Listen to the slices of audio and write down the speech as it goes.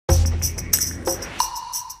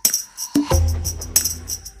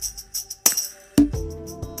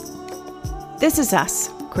This is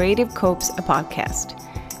us, Creative Copes, a podcast.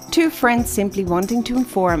 Two friends simply wanting to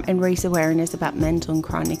inform and raise awareness about mental and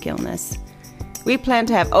chronic illness. We plan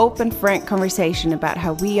to have open, frank conversation about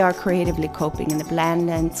how we are creatively coping in the bland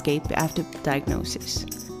landscape after diagnosis.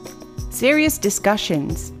 Serious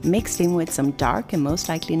discussions mixed in with some dark and most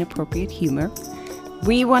likely inappropriate humor.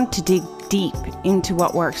 We want to dig deep into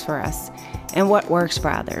what works for us and what works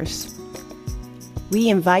for others. We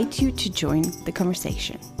invite you to join the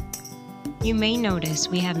conversation. You may notice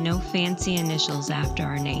we have no fancy initials after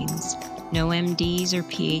our names, no MDs or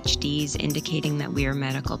PhDs indicating that we are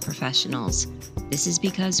medical professionals. This is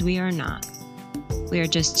because we are not. We are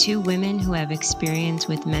just two women who have experience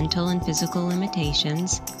with mental and physical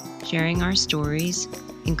limitations, sharing our stories,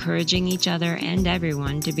 encouraging each other and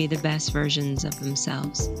everyone to be the best versions of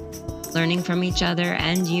themselves, learning from each other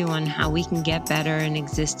and you on how we can get better and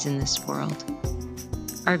exist in this world.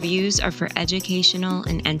 Our views are for educational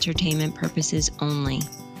and entertainment purposes only.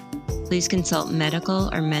 Please consult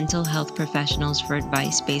medical or mental health professionals for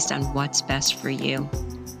advice based on what's best for you.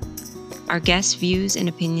 Our guests' views and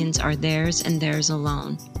opinions are theirs and theirs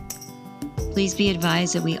alone. Please be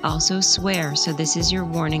advised that we also swear, so this is your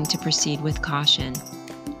warning to proceed with caution.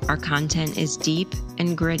 Our content is deep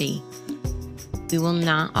and gritty. We will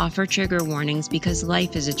not offer trigger warnings because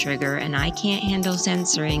life is a trigger and I can't handle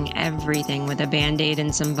censoring everything with a Band-Aid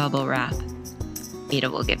and some bubble wrap. Mita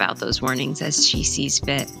will give out those warnings as she sees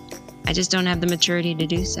fit. I just don't have the maturity to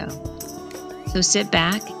do so. So sit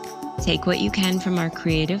back, take what you can from our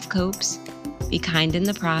creative copes, be kind in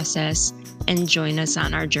the process, and join us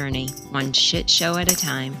on our journey, one shit show at a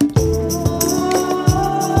time.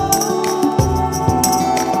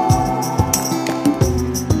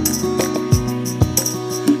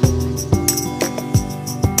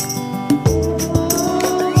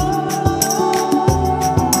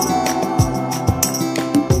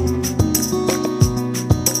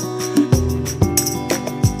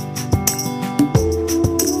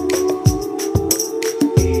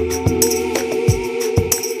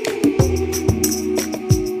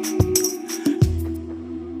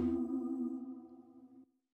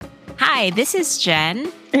 Hi, this is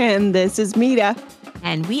Jen. And this is Mita.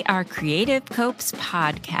 And we are Creative Copes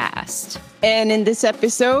Podcast. And in this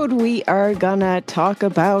episode, we are gonna talk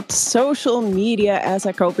about social media as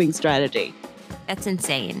a coping strategy. That's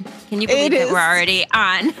insane. Can you believe that we're already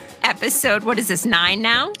on episode, what is this, 9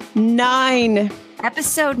 now? 9.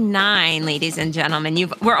 Episode 9, ladies and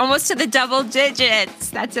gentlemen. We're almost to the double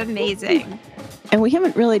digits. That's amazing. And we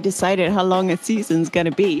haven't really decided how long a season's going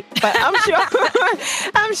to be, but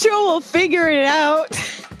I'm sure we'll figure it out.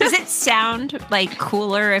 Does it sound like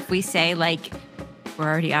cooler if we say like we're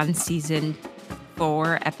already on season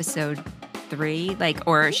 4, episode 3? Like,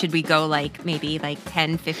 or should we go like maybe like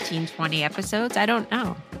 10, 15, 20 episodes? I don't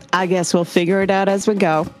know. I guess we'll figure it out as we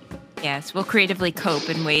go. Yes, we'll creatively cope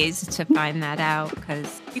in ways to find that out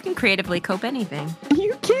because you can creatively cope anything.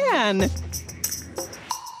 You can.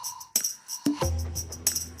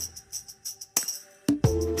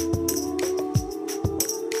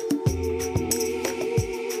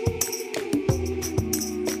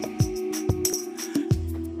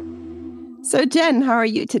 So Jen, how are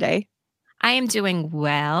you today? I am doing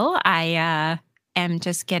well. I am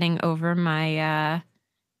just getting over my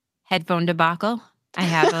headphone debacle. I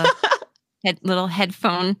have a little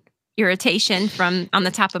headphone irritation on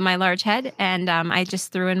the top of my large head, and I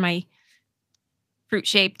just threw in my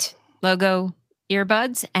fruit-shaped logo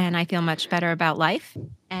earbuds, and I feel much better about life.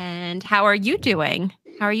 And how are you doing?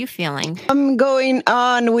 How are you feeling? I'm going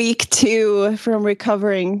on week 2 from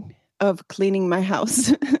recovering of cleaning my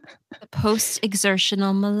house. The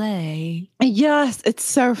post-exertional malaise. Yes, it's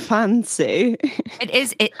so fancy. It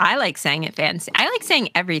is. I like saying it fancy. I like saying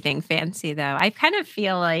everything fancy, though. I kind of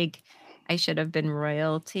feel like I should have been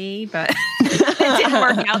royalty, but it didn't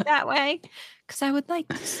work out that way. Because I would like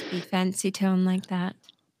to speak fancy tone like that.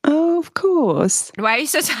 Oh, of course. Why are you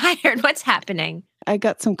so tired? What's happening? I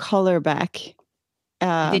got some color back.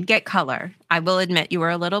 You did get color. I will admit you were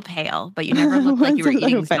a little pale, but you never looked like you were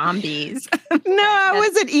eating zombies. No, I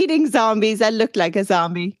wasn't eating zombies. I looked like a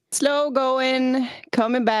zombie. Slow going,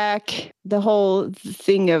 coming back. The whole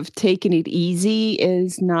thing of taking it easy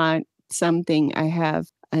is not something I have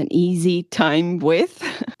an easy time with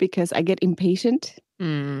because I get impatient.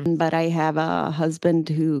 But I have a husband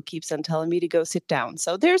who keeps on telling me to go sit down.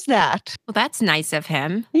 So there's that. Well, that's nice of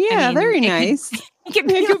him. Yeah, very nice. It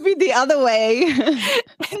could be the other way.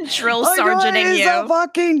 Drill sergeanting you. So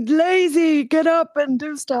fucking lazy. Get up and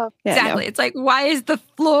do stuff. Yeah, exactly. No. It's like, why is the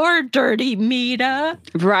floor dirty, Mita?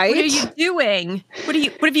 Right. What are you doing? What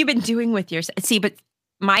have you been doing with yourself? See, but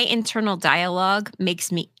my internal dialogue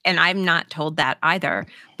makes me, and I'm not told that either,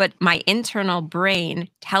 but my internal brain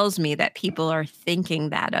tells me that people are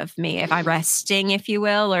thinking that of me. If I'm resting, if you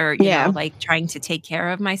will, or, like trying to take care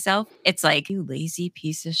of myself, it's like, you lazy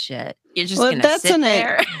piece of shit. You're just going to sit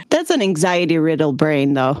there. That's an anxiety-riddled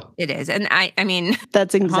brain, though. It is. And I mean.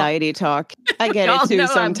 That's anxiety talk. I get it too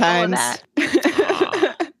sometimes.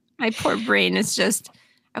 My poor brain is just,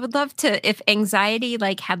 I would love to, if anxiety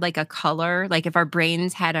like had like a color, like if our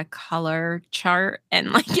brains had a color chart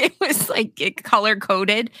and like it was like color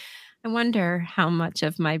coded, I wonder how much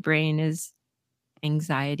of my brain is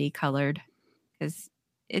anxiety colored, because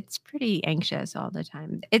it's pretty anxious all the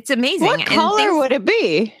time. It's amazing. What color would it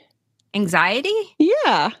be? Anxiety?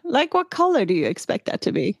 Yeah. Like what color do you expect that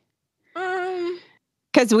to be?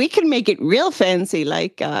 Because we can make it real fancy,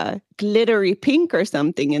 like glittery pink or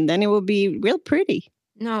something, and then it will be real pretty.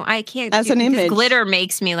 No, I can't. As an image. Glitter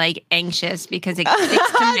makes me like anxious because it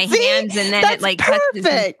sticks to my hands and then it like perfect.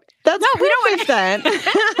 touches. That's perfect then.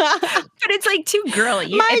 But it's like too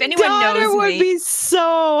girly. If anyone daughter would be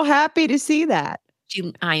so happy to see that.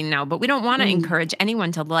 I know, but we don't want to encourage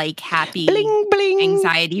anyone to like happy bling, bling.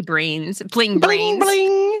 Anxiety brains. Bling bling, brains.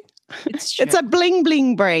 Bling. It's a bling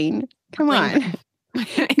bling brain. Come on.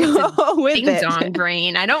 Go with it. Ding-dong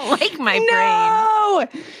brain. I don't like my brain.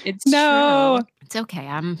 It's true. It's okay.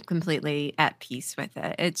 I'm completely at peace with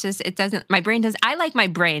it. It's just, it doesn't, my brain does, I like my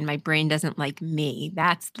brain. My brain doesn't like me.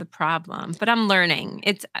 That's the problem. But I'm learning.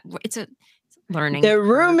 It's a learning. The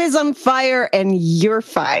room is on fire and you're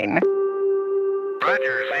fine.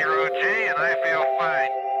 Roger, 0G, and I feel fine.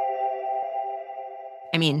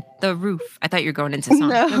 I mean, the roof. I thought you were going into song.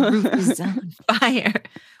 No. The roof is on fire.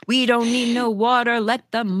 We don't need no water. Let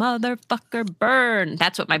the motherfucker burn.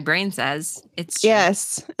 That's what my brain says. It's true.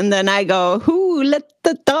 Yes. And then I go, who let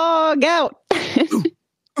the dog out?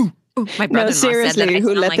 Ooh, my brother-in-law seriously, said that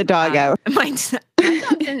who let the dog out? My dog's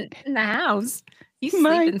in the house. He's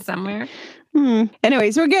sleeping somewhere.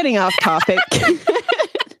 Anyways, we're getting off topic.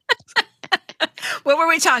 What were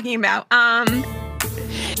we talking about?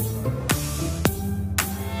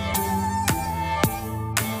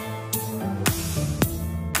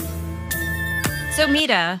 So,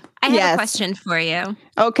 Mita, I have a question for you.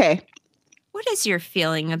 Okay. What is your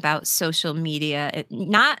feeling about social media?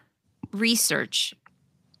 Not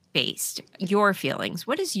research-based, your feelings.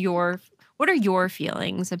 What are your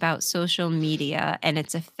feelings about social media and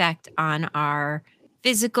its effect on our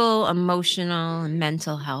physical, emotional, and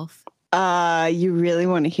mental health? You really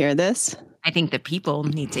want to hear this? I think the people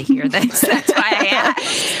need to hear this. That's why I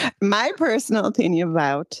asked. My personal opinion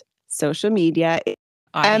about social media is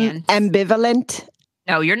ambivalent.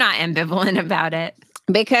 No, you're not ambivalent about it.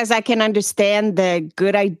 Because I can understand the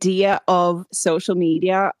good idea of social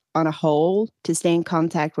media on a whole to stay in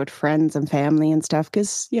contact with friends and family and stuff.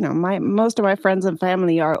 Because, most of my friends and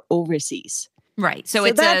family are overseas. Right. So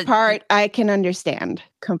it's that part I can understand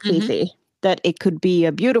completely, that it could be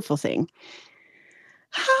a beautiful thing.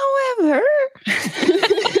 However...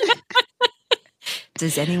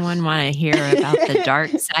 Does anyone want to hear about the dark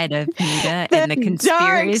side of Mita and the conspiracy?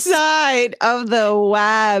 Dark side of the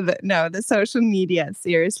web. No, the social media.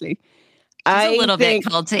 Seriously. It's a little bit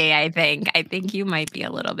culty, I think. I think you might be a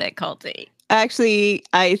little bit culty. Actually,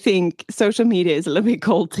 I think social media is a little bit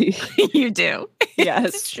culty. You do.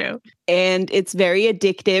 Yes. It's true. And it's very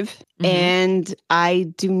addictive. And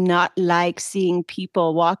I do not like seeing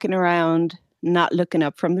people walking around not looking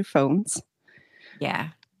up from their phones. Yeah.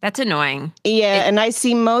 That's annoying. Yeah, and I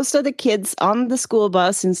see most of the kids on the school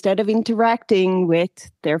bus, instead of interacting with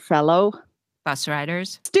their fellow bus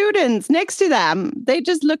riders, students next to them, they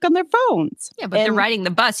just look on their phones. Yeah, but they're riding the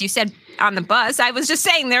bus. You said on the bus. I was just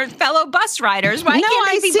saying they're fellow bus riders. Why can't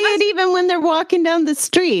they be see it even when they're walking down the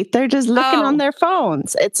street. They're just looking on their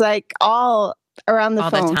phones. It's like all around the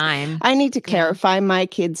phone. All the time. I need to clarify, my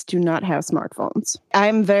kids do not have smartphones.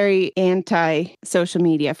 I'm very anti-social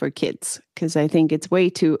media for kids because I think it's way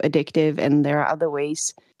too addictive, and there are other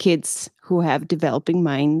ways kids who have developing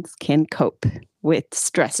minds can cope with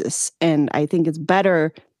stresses. And I think it's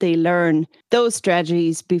better they learn those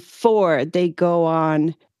strategies before they go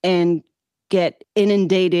on and get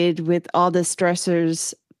inundated with all the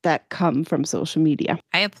stressors that come from social media.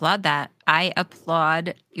 I applaud that. I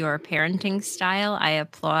applaud your parenting style. I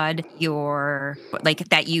applaud your,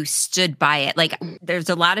 that you stood by it. There's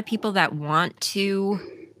a lot of people that want to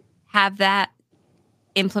have that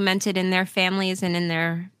implemented in their families and in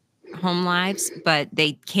their home lives, but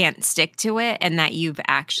they can't stick to it, and that you've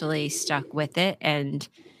actually stuck with it, and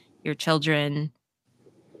your children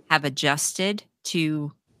have adjusted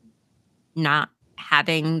to not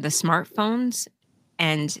having the smartphones,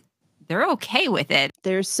 and they're okay with it.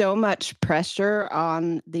 There's so much pressure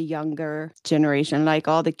on the younger generation, like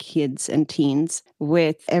all the kids and teens,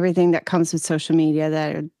 with everything that comes with social media,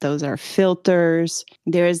 that those are filters.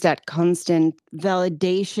 There's that constant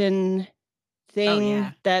validation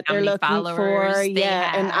thing that How they're many looking for. followers they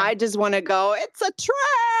Yeah. And have. I just want to go, it's a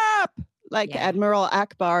trap. Like Yeah. Admiral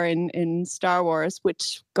Akbar in Star Wars,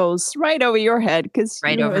 which goes right over your head because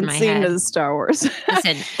Right you over haven't my seen head. the Star Wars.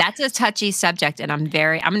 Listen, that's a touchy subject, and I'm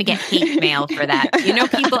going to get hate mail for that. You know,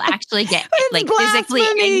 people actually get It's like physically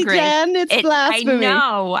blasphemy, angry. Jen. It's blasphemy.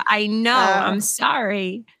 I know. I'm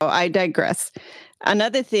sorry. I digress.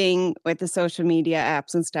 Another thing with the social media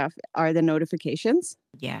apps and stuff are the notifications.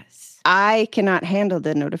 Yes. I cannot handle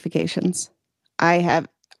the notifications. I have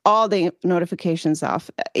all the notifications off,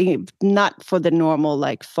 not for the normal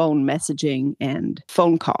like phone messaging and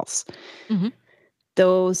phone calls. Mm-hmm.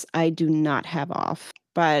 Those I do not have off.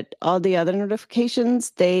 But all the other notifications,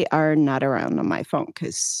 they are not around on my phone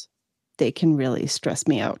because they can really stress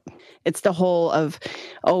me out. It's the whole of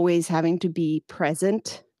always having to be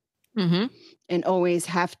present and always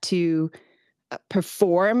have to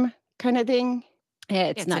perform kind of thing. Yeah,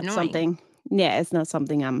 it's not annoying. something. Yeah, it's not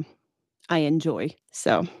something I enjoy.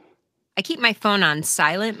 So I keep my phone on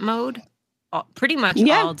silent mode pretty much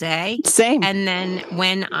all day. Same. And then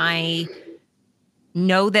when I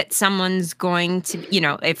know that someone's going to,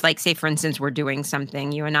 if like, say, for instance, we're doing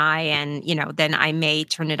something, you and I, and, then I may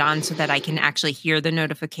turn it on so that I can actually hear the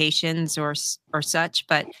notifications or such.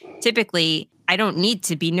 But typically I don't need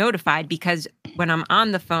to be notified because when I'm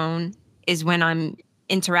on the phone is when I'm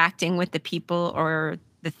interacting with the people or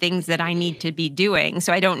the things that I need to be doing.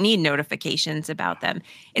 So I don't need notifications about them.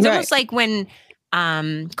 It's almost like when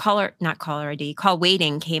call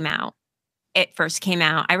waiting came out. It first came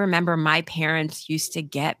out. I remember my parents used to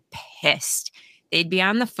get pissed. They'd be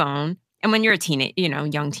on the phone. And when you're a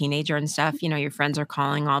young teenager and stuff, your friends are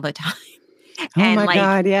calling all the time. Oh my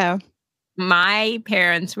God, yeah. My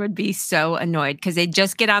parents would be so annoyed because they'd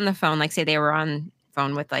just get on the phone, like say they were on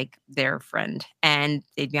phone with like their friend and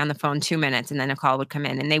they'd be on the phone 2 minutes and then a call would come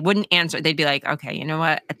in and they wouldn't answer. They'd be like, okay, you know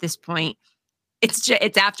what? At this point, it's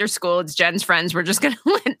after school. It's Jen's friends. We're just going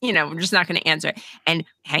to, we're just not going to answer and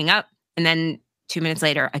hang up. And then 2 minutes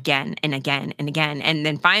later, again and again and again. And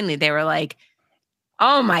then finally they were like,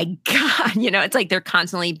 oh my God, it's like they're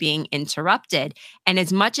constantly being interrupted. And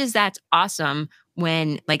as much as that's awesome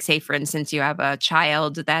when, like, say, for instance, you have a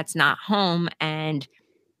child that's not home and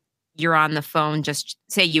you're on the phone, just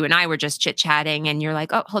say you and I were just chit-chatting and you're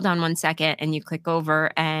like, oh, hold on 1 second. And you click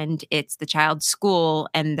over and it's the child's school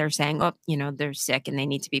and they're saying, oh, they're sick and they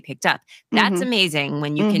need to be picked up. That's amazing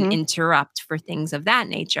when you can interrupt for things of that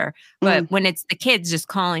nature. But when it's the kids just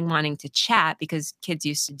calling, wanting to chat, because kids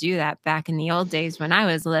used to do that back in the old days when I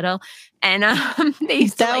was little. And they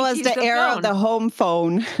used to was the era of the home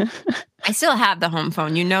phone. I still have the home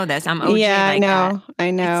phone. You know this. I'm OG yeah, like that. I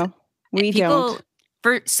know. We don't.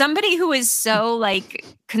 For somebody who is so like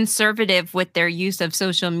conservative with their use of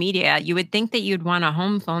social media, you would think that you'd want a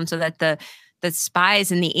home phone so that the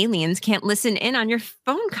spies and the aliens can't listen in on your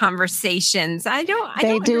phone conversations. They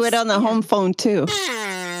do it on the home phone too.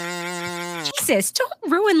 Jesus, don't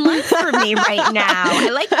ruin life for me right now.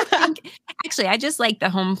 I just like the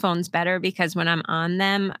home phones better because when I'm on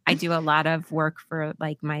them, I do a lot of work for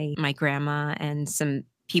like my grandma and some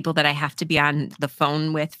people that I have to be on the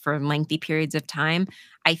phone with for lengthy periods of time.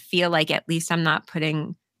 I feel like at least I'm not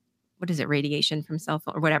putting, radiation from cell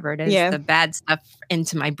phone or whatever it is, the bad stuff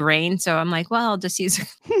into my brain. So I'm like, well, I'll just use,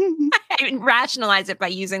 I rationalize it by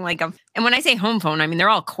using and when I say home phone, I mean, they're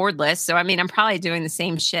all cordless. So, I mean, I'm probably doing the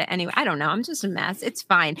same shit anyway. I don't know. I'm just a mess. It's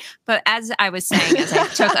fine. But as I was saying, as I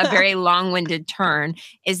took a very long-winded turn,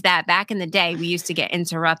 is that back in the day, we used to get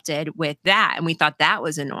interrupted with that. And we thought that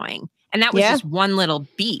was annoying. And that was just one little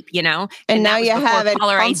beep, And now you have it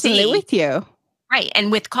constantly with you. Right.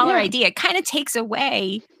 And with caller ID, it kind of takes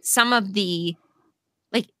away some of the,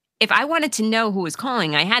 like, if I wanted to know who was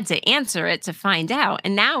calling, I had to answer it to find out.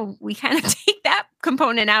 And now we kind of take that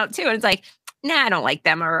component out too. And it's like, nah, I don't like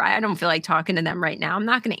them, or I don't feel like talking to them right now. I'm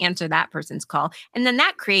not going to answer that person's call. And then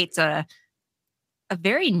that creates a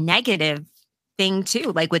very negative thing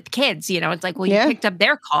too. Like with kids, it's like, well, you picked up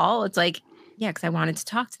their call. It's like, yeah, because I wanted to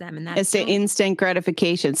talk to them. And it's the instant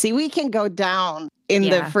gratification. See, we can go down in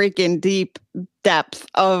the freaking deep depth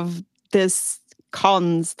of this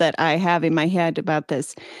cons that I have in my head about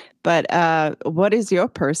this. But what is your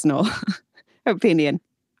personal opinion?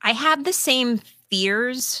 I have the same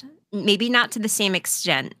fears, maybe not to the same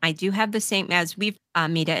extent. I do have the same, as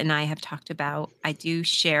Mita and I have talked about, I do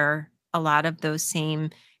share a lot of those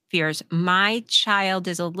same fears. My child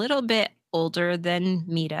is a little bit older than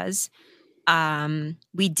Mita's.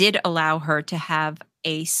 We did allow her to have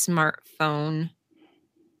a smartphone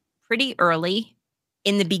pretty early.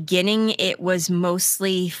 In the beginning, it was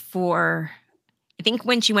mostly for, I think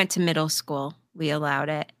when she went to middle school, we allowed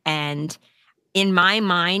it. And in my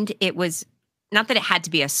mind, it was not that it had to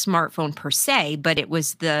be a smartphone per se, but it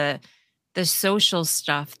was the social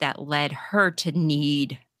stuff that led her to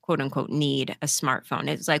need, quote unquote, need a smartphone.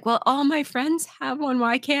 It's like, well, all my friends have one.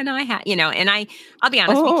 Why can't I have, and I'll be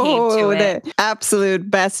honest, we came to it. The absolute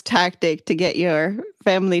best tactic to get your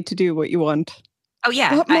family to do what you want. Oh,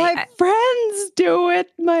 yeah. But my friends do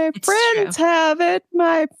it. My friends have it.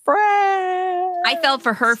 My friends. I felt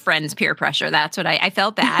for her friends' peer pressure. That's what I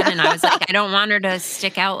felt bad. And I was like, I don't want her to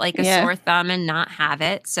stick out like a sore thumb and not have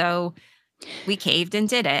it. So we caved and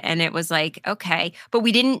did it. And it was like, okay. But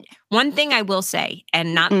we didn't. One thing I will say,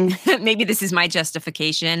 and not maybe this is my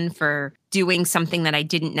justification for doing something that I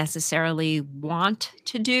didn't necessarily want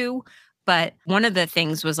to do. But one of the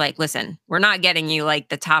things was like, listen, we're not getting you like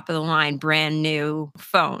the top of the line brand new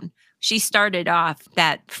phone. She started off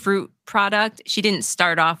that fruit product. She didn't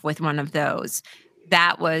start off with one of those.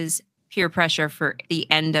 That was peer pressure for the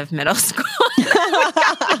end of middle school.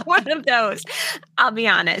 One of those. I'll be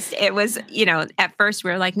honest. It was, at first we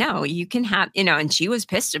were like, no, you can have, and she was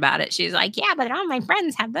pissed about it. She's like, yeah, but all my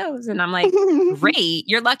friends have those. And I'm like, great.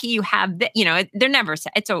 You're lucky you have that. They're never,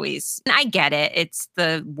 it's always, and I get it. It's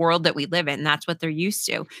the world that we live in. That's what they're used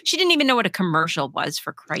to. She didn't even know what a commercial was,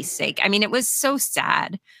 for Christ's sake. I mean, it was so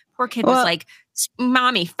sad. Poor kid was like,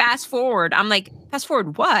 mommy, fast forward. I'm like, fast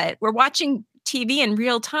forward what? We're watching TV in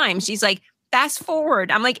real time. She's like, fast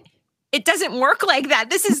forward. I'm like, it doesn't work like that.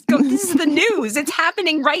 This is the news. It's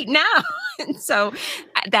happening right now. And so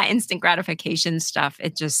that instant gratification stuff,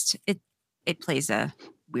 it plays a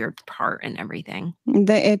weird part in everything.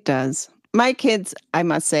 It does. My kids, I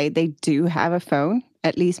must say, they do have a phone.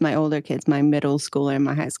 At least my older kids, my middle schooler and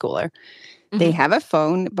my high schooler. Mm-hmm. They have a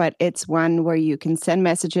phone, but it's one where you can send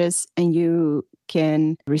messages and you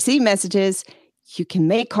can receive messages. You can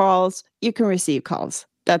make calls. You can receive calls.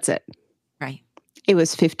 That's it. Right. It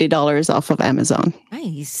was $50 off of Amazon.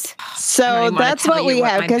 Nice. So that's what we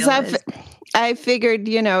have. Because I figured,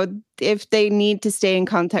 if they need to stay in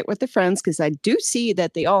contact with their friends, because I do see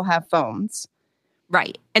that they all have phones.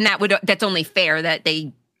 Right. And that's only fair that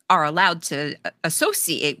they are allowed to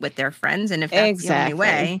associate with their friends. And if that's the only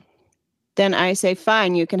way. Then I say,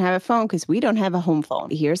 fine, you can have a phone because we don't have a home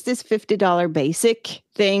phone. Here's this $50 basic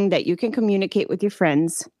thing that you can communicate with your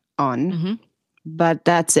friends on. Mm-hmm. But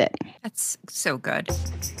that's it. That's so good.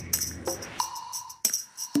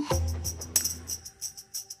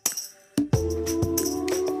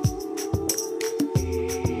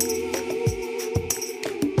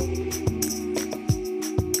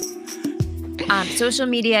 Social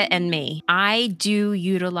media and me. I do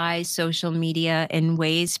utilize social media in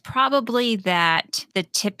ways probably that the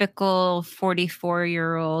typical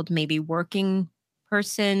 44-year-old, maybe working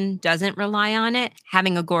person doesn't rely on it.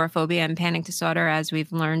 Having agoraphobia and panic disorder, as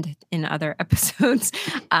we've learned in other episodes,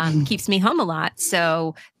 keeps me home a lot.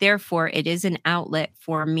 So therefore, it is an outlet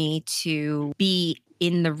for me to be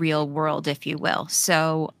in the real world, if you will.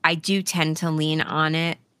 So I do tend to lean on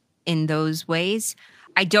it in those ways.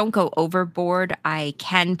 I don't go overboard. I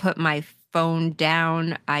can put my phone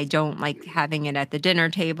down. I don't like having it at the dinner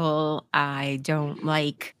table. I don't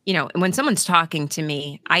like, when someone's talking to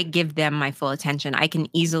me, I give them my full attention. I can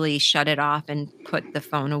easily shut it off and put the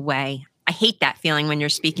phone away. I hate that feeling when you're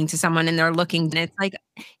speaking to someone and they're looking, and it's like,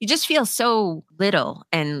 you just feel so little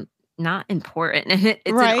and not important. And it's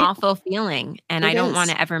an awful feeling. And I don't want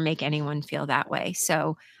to ever make anyone feel that way.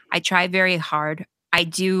 So I try very hard. I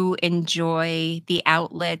do enjoy the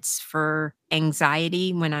outlets for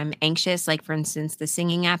anxiety when I'm anxious. Like, for instance, the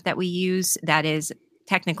singing app that we use, that is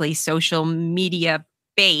technically social media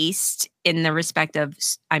based in the respect of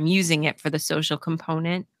I'm using it for the social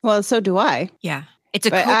component. Well, so do I. Yeah. It's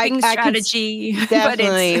a coping strategy.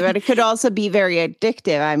 Definitely. But it could also be very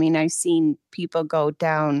addictive. I mean, I've seen people go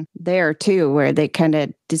down there too, where they kind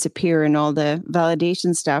of disappear in all the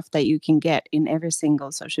validation stuff that you can get in every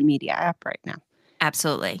single social media app right now.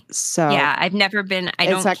 Absolutely. So yeah, I've never been,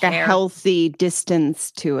 it's like a healthy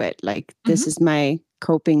distance to it. Like, this is my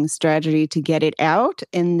coping strategy to get it out.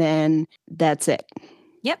 And then that's it.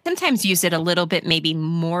 Yep. Sometimes use it a little bit, maybe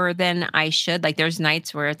more than I should. Like, there's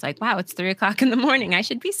nights where it's like, wow, it's 3:00 in the morning. I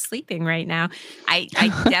should be sleeping right now. I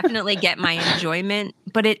definitely get my enjoyment,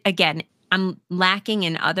 but I'm lacking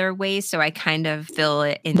in other ways. So I kind of fill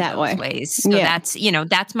it in those ways. So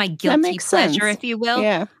that's my guilty pleasure, if you will.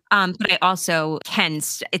 Yeah. But I also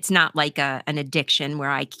it's not like an addiction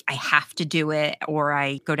where I have to do it or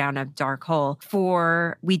I go down a dark hole.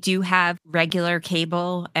 We do have regular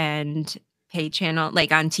cable and pay channel,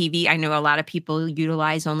 like on TV. I know a lot of people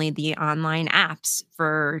utilize only the online apps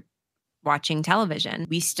for watching television.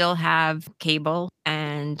 We still have cable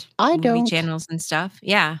and movie channels and stuff.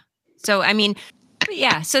 Yeah. So, I mean,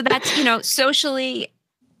 yeah. So that's, socially,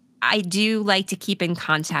 I do like to keep in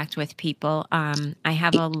contact with people. I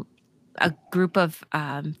have a group of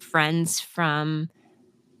friends from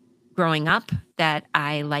growing up that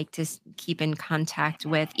I like to keep in contact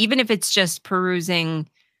with, even if it's just perusing.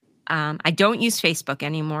 I don't use Facebook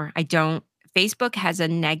anymore. Facebook has a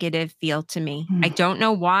negative feel to me. I don't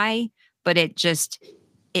know why, but it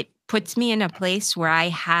puts me in a place where I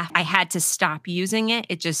had to stop using it.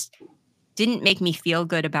 It just didn't make me feel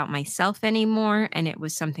good about myself anymore. And it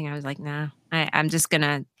was something I was like, nah, I'm just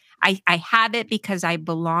gonna, I have it because I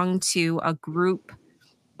belong to a group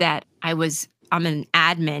that I'm an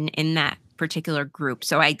admin in that particular group.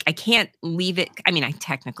 So I can't leave it. I mean, I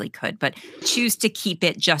technically could, but choose to keep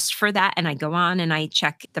it just for that. And I go on and I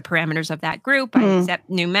check the parameters of that group. I accept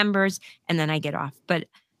new members and then I get off. But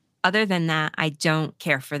other than that, I don't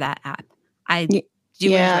care for that app. I do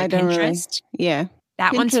enjoy Pinterest.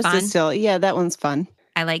 That one's fun. That one's fun.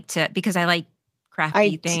 Because I like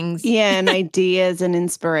crafty things. Yeah, and ideas and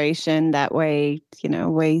inspiration that way,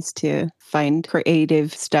 ways to find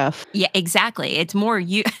creative stuff. Yeah, exactly. It's more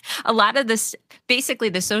a lot of this, basically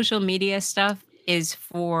the social media stuff is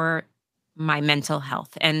for my mental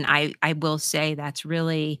health. And I will say that's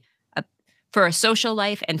really for a social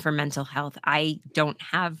life and for mental health. I don't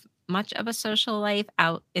have much of a social life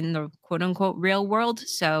out in the quote unquote real world.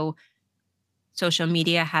 So social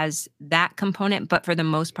media has that component, but for the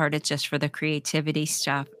most part, it's just for the creativity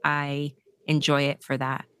stuff. I enjoy it for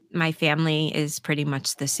that. My family is pretty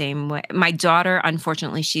much the same way. My daughter,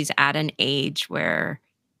 unfortunately, she's at an age where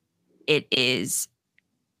it is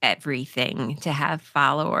everything to have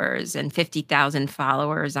followers and 50,000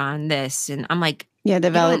 followers on this. And I'm like, yeah,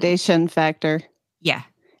 the validation factor. Yeah.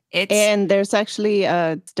 And there's actually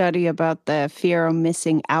a study about the fear of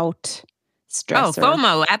missing out stressor. Oh,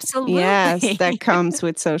 FOMO, absolutely. Yes, that comes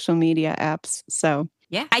with social media apps. So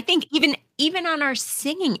yeah, I think even on our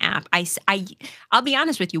singing app, I'll be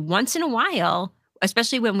honest with you, once in a while,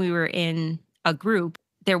 especially when we were in a group,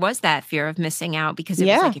 there was that fear of missing out because it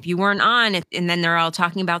was like if you weren't on and then they're all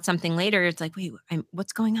talking about something later, it's like, wait,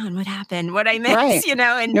 what's going on? What happened? What I missed? Right.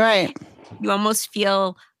 And you almost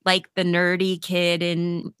feel like the nerdy kid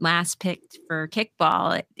in last picked for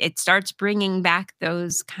kickball. It starts bringing back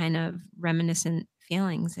those kind of reminiscent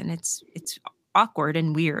feelings, and it's awkward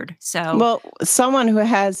and weird. So, well, someone who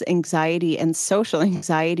has anxiety and social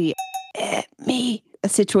anxiety, a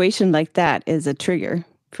situation like that is a trigger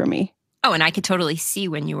for me. Oh, and I could totally see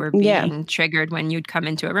when you were being triggered when you'd come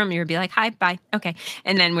into a room. You would be like, "Hi, bye, okay,"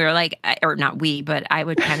 and then we were like, or not we, but I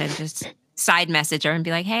would kind of just side message her and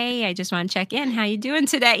be like, "Hey, I just want to check in. How you doing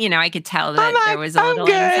today?" I could tell that there was a little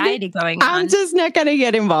anxiety going on. I'm just not going to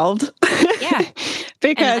get involved. Yeah,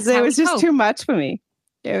 because it was just too much for me.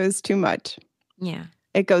 It was too much. Yeah.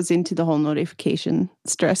 It goes into the whole notification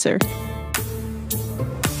stressor.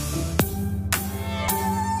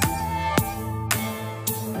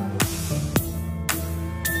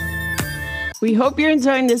 We hope you're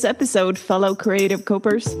enjoying this episode, fellow creative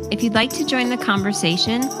copers. If you'd like to join the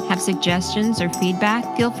conversation, have suggestions or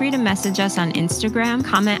feedback, feel free to message us on Instagram,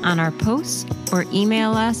 comment on our posts, or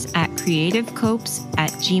email us at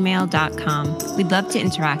creativecopes@gmail.com. We'd love to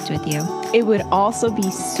interact with you. It would also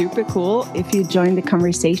be super cool if you joined the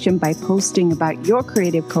conversation by posting about your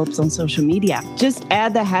creative copes on social media. Just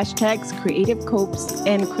add the hashtags Creative Copes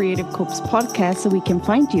and Creative Copes Podcast so we can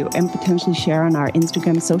find you and potentially share on our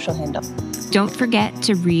Instagram social handle. Don't forget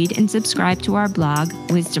to read and subscribe to our blog,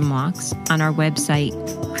 Wisdom Walks, on our website,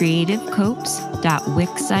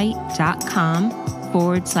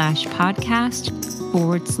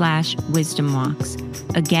 creativecopes.wixsite.com/podcast/Wisdom Walks.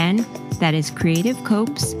 Again, that is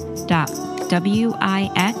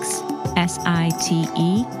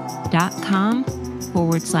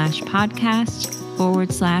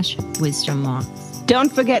creativecopes.wixsite.com/podcast/Wisdom Walks.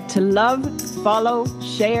 Don't forget to love, follow,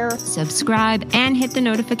 share, subscribe, and hit the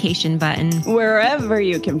notification button wherever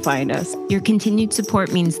you can find us. Your continued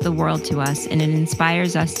support means the world to us, and it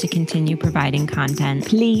inspires us to continue providing content.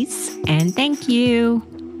 Please. And thank you.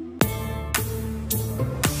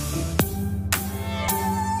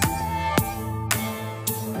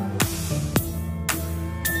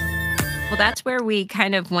 Well, that's where we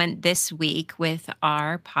kind of went this week with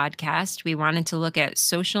our podcast. We wanted to look at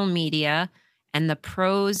social media and the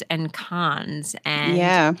pros and cons. And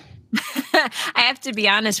Yeah. I have to be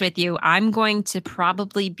honest with you, I'm going to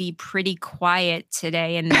probably be pretty quiet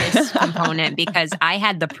today in this component because I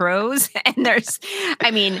had the pros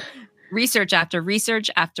and research after research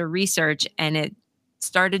after research, and it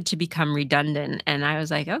started to become redundant. And I was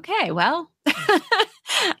like, okay, well,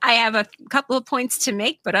 I have a couple of points to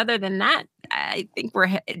make, but other than that, I think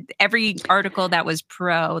every article that was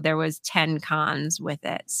pro, there was 10 cons with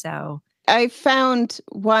it. So I found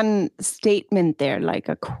one statement there, like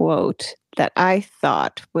a quote, that I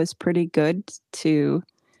thought was pretty good to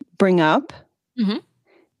bring up. Mm-hmm.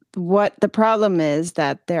 What the problem is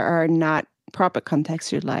that there are not proper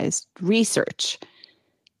contextualized research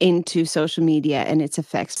into social media and its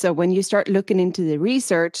effects. So when you start looking into the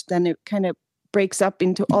research, then it kind of breaks up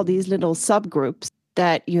into all these little subgroups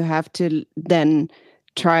that you have to then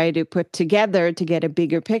try to put together to get a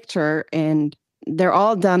bigger picture. And they're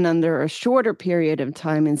all done under a shorter period of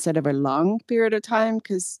time instead of a long period of time.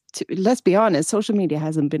 Because let's be honest, social media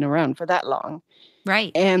hasn't been around for that long.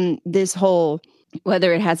 Right. And this whole,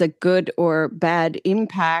 whether it has a good or bad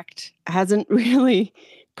impact, hasn't really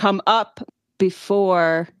come up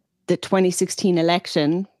before the 2016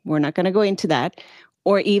 election. We're not going to go into that.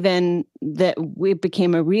 Or even that it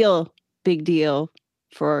became a real big deal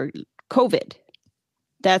for COVID.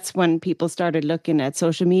 That's when people started looking at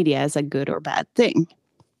social media as a good or bad thing.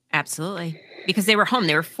 Absolutely. Because they were home.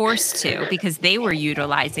 They were forced to, because they were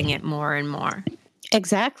utilizing it more and more.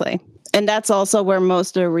 Exactly. And that's also where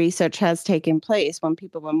most of the research has taken place, when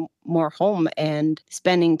people were more home and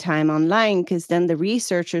spending time online, because then the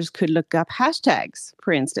researchers could look up hashtags,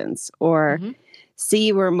 for instance, or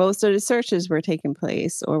see where most of the searches were taking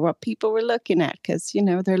place or what people were looking at, because,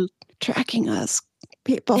 they're tracking us.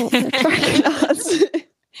 People, they're tracking us.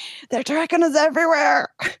 They're tracking us everywhere.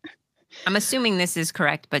 I'm assuming this is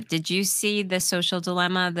correct, but did you see The Social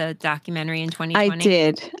Dilemma, the documentary in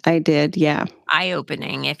 2020? I did, yeah.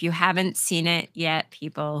 Eye-opening. If you haven't seen it yet,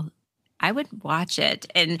 people, I would watch it.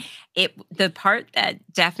 And the part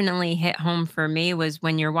that definitely hit home for me was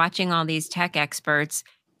when you're watching all these tech experts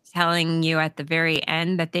telling you at the very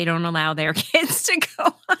end that they don't allow their kids to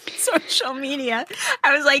go on social media.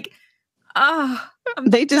 I was like, oh,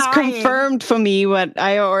 they just dying. Confirmed for me what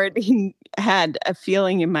I already had a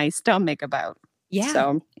feeling in my stomach about. Yeah.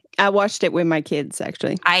 So I watched it with my kids,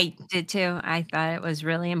 actually. I did too. I thought it was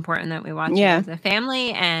really important that we watch it as a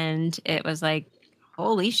family. And it was like,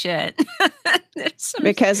 holy shit.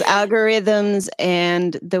 Because algorithms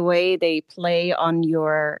and the way they play on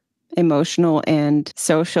your emotional and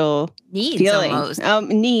social needs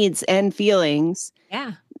needs and feelings.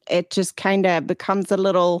 Yeah. It just kind of becomes a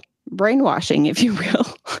little brainwashing, if you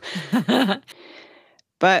will.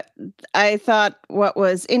 But I thought what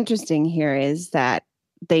was interesting here is that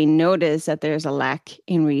they notice that there's a lack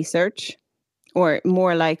in research, or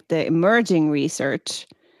more like the emerging research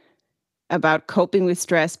about coping with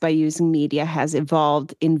stress by using media has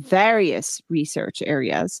evolved in various research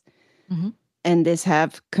areas. Mm-hmm. And this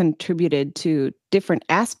have contributed to different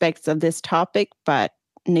aspects of this topic, but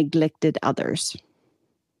neglected others.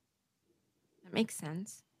 That makes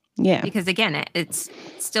sense. Yeah. Because again, it's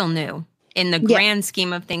still new. In the grand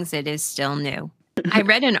scheme of things, it is still new. I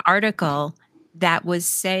read an article that was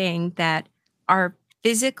saying that our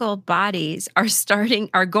physical bodies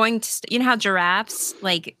are going to, you know how giraffes,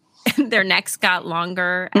 like their necks got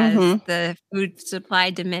longer as the food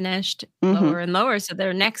supply diminished lower and lower. So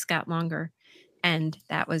their necks got longer. And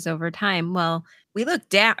that was over time. Well, we look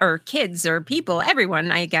down, or kids or people,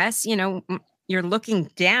 everyone, I guess, you're looking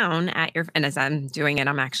down at and as I'm doing it,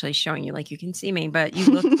 I'm actually showing you like you can see me, but you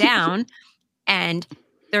look down and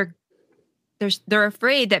they're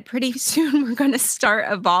afraid that pretty soon we're going to start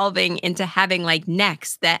evolving into having like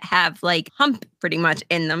necks that have like hump pretty much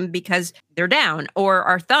in them because they're down, or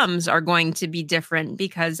our thumbs are going to be different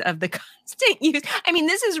because of the constant use. I mean,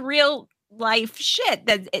 this is real life shit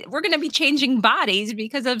that we're going to be changing bodies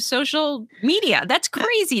because of social media. That's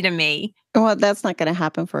crazy to me. Well, that's not going to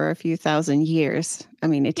happen for a few thousand years. I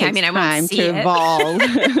mean, it takes time to evolve.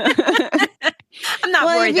 I'm not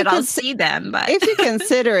worried that I'll see them, but if you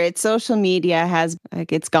consider it, social media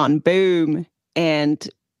it's gone boom, and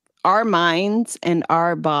our minds and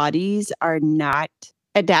our bodies are not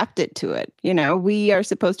adapted to it. We are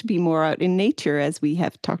supposed to be more out in nature, as we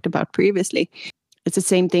have talked about previously. It's the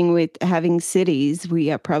same thing with having cities.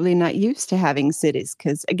 We are probably not used to having cities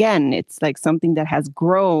because, again, it's like something that has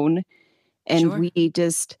grown, and we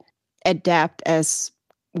just adapt as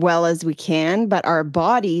well as we can, but our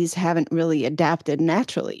bodies haven't really adapted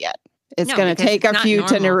naturally yet. It's going to take a few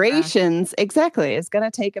generations. Exactly. It's going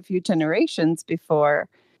to take a few generations before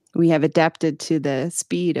We have adapted to the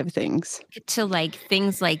speed of things. To like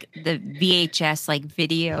things like the VHS, like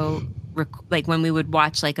video, like when we would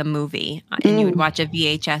watch like a movie and you would watch a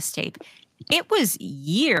VHS tape. It was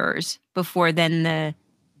years before then the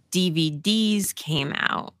DVDs came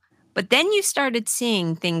out. But then you started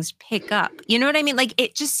seeing things pick up. You know what I mean? Like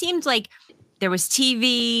it just seemed like there was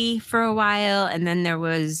TV for a while, and then there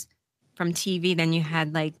was from TV, then you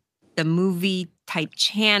had like the movie type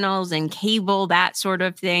channels and cable, that sort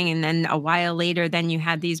of thing. And then a while later, then you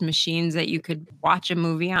had these machines that you could watch a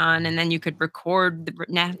movie on, and then you could record the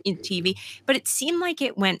TV. But it seemed like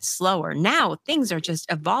it went slower. Now things are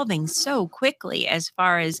just evolving so quickly as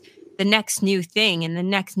far as the next new thing and the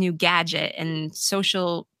next new gadget and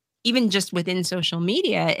social, even just within social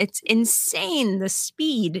media. It's insane the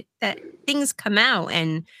speed that things come out.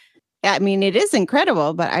 And I mean, it is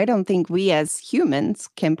incredible, but I don't think we as humans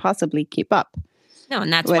can possibly keep up. No,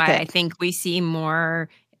 and that's why I think we see more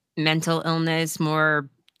mental illness, more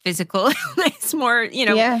physical illness, more,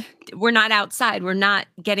 we're not outside. We're not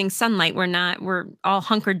getting sunlight. We're all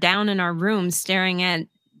hunkered down in our rooms staring at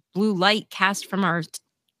blue light cast from our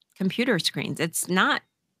computer screens. It's not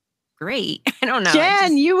great. I don't know.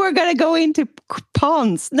 Jen, you were going to go into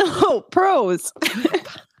cons. No, pros.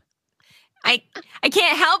 I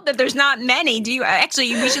can't help that there's not many. Do you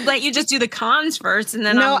actually? We should let you just do the cons first, and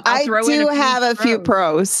then I'll throw in a few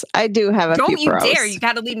pros. I do have a few pros. Don't you dare! You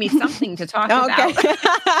got to leave me something to talk about.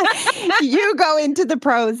 You go into the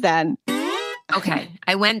pros then. Okay,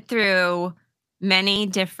 I went through many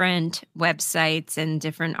different websites and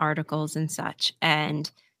different articles and such,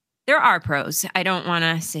 and there are pros. I don't want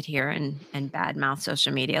to sit here and badmouth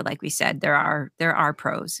social media. Like we said, there are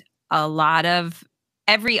pros. A lot of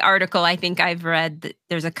every article I think I've read,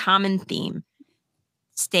 there's a common theme.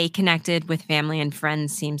 Stay connected with family and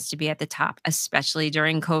friends seems to be at the top, especially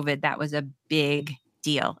during COVID. That was a big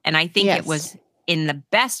deal. And I think it was in the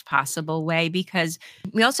best possible way, because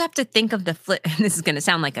we also have to think of the flip. This is going to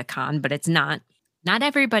sound like a con, but it's not. Not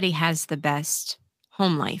everybody has the best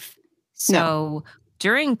home life. So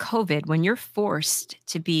during COVID, when you're forced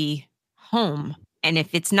to be home, and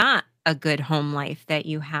if it's not a good home life that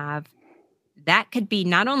you have, that could be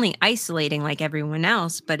not only isolating like everyone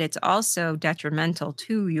else, but it's also detrimental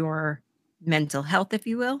to your mental health, if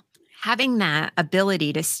you will. Having that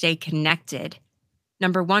ability to stay connected,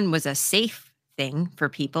 number one, was a safe thing for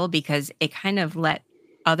people because it kind of let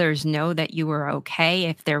others know that you were okay.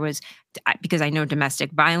 If there was, because I know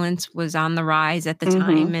domestic violence was on the rise at the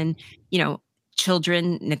time, and,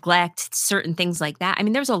 children neglect, certain things like that. I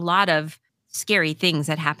mean, there's a lot of scary things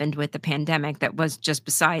that happened with the pandemic that was just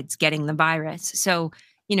besides getting the virus. So,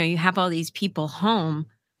 you have all these people home.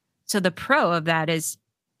 So the pro of that is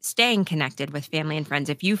staying connected with family and friends.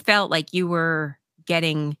 If you felt like you were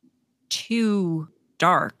getting too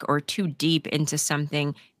dark or too deep into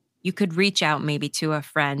something, you could reach out maybe to a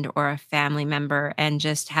friend or a family member and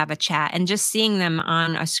just have a chat, and just seeing them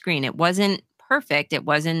on a screen. It wasn't perfect. It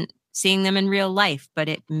wasn't seeing them in real life, but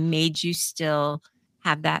it made you still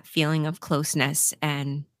have that feeling of closeness.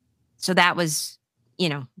 And so that was,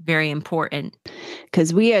 very important.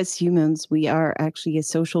 Because we as humans, we are actually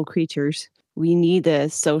social creatures. We need the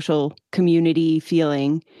social community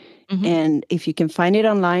feeling. And if you can find it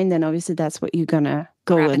online, then obviously that's what you're going to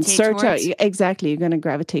go and search out. Exactly. You're going to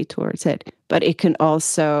gravitate towards it. But it can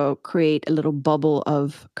also create a little bubble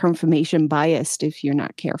of confirmation bias if you're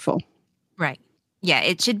not careful. Right. Yeah.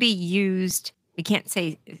 It should be used. I can't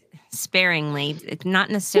say sparingly. It's not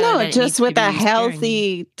necessarily. No, just with a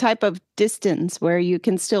healthy type of distance where you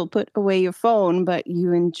can still put away your phone, but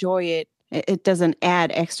you enjoy it. It doesn't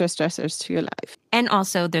add extra stressors to your life. And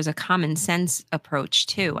also there's a common sense approach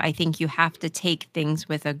too. I think you have to take things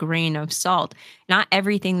with a grain of salt. Not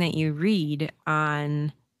everything that you read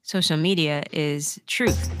on social media is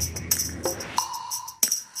truth.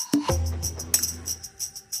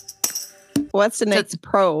 What's the next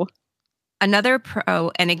pro? Another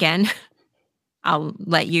pro, and again, I'll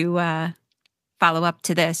let you follow up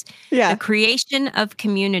to this. Yeah. The creation of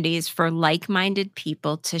communities for like-minded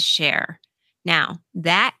people to share. Now,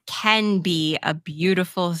 that can be a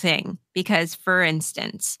beautiful thing because, for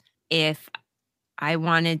instance, if I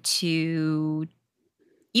wanted to,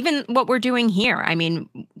 even what we're doing here, I mean,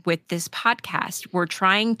 with this podcast, we're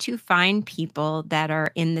trying to find people that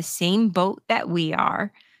are in the same boat that we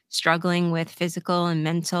are, struggling with physical and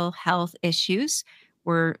mental health issues.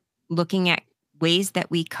 We're looking at ways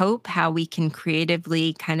that we cope, how we can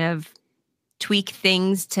creatively kind of tweak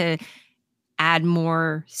things to add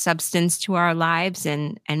more substance to our lives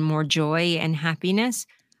and more joy and happiness.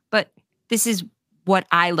 But this is what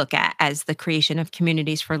I look at as the creation of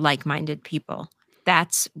communities for like-minded people.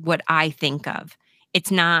 That's what I think of.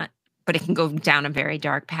 It's not, but it can go down a very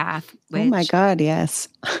dark path. Oh my Which, God, yes.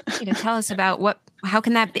 tell us about how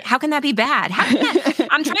can that be? How can that be bad?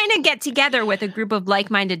 I'm trying to get together with a group of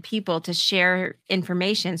like-minded people to share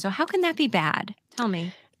information. So how can that be bad? Tell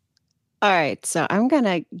me. All right, so I'm going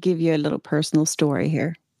to give you a little personal story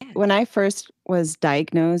here. Yeah. When I first was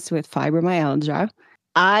diagnosed with fibromyalgia,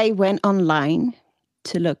 I went online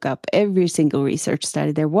to look up every single research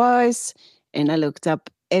study there was, and I looked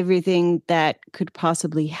up everything that could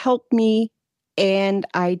possibly help me, and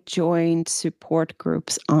I joined support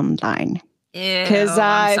groups online. Because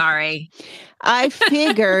I'm sorry. I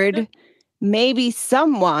figured maybe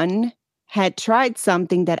someone had tried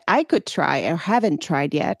something that I could try or haven't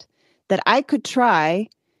tried yet, that I could try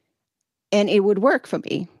and it would work for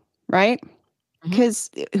me, right? Because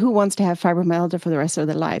who wants to have fibromyalgia for the rest of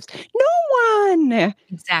their lives? No one.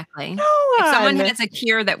 Exactly. No one. If someone has a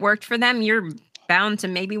cure that worked for them, you're bound to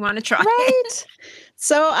maybe want to try it. Right.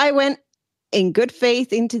 So I went in good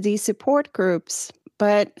faith into these support groups,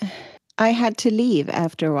 but I had to leave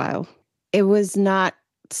after a while. It was not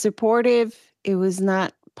supportive. It was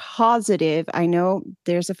not positive. I know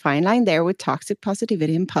there's a fine line there with toxic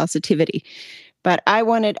positivity and positivity, but I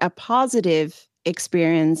wanted a positive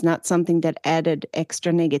experience, not something that added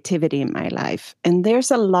extra negativity in my life. And there's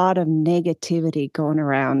a lot of negativity going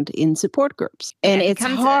around in support groups. And it's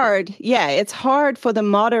hard. It's hard for the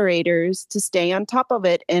moderators to stay on top of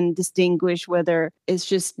it and distinguish whether it's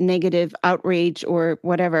just negative outrage or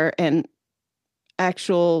whatever and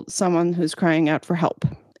actual someone who's crying out for help.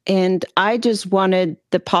 And I just wanted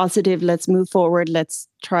the positive, let's move forward. Let's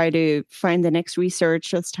try to find the next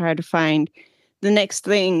research. Let's try to find the next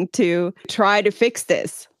thing to try to fix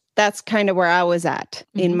this. That's kind of where I was at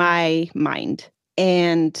in my mind.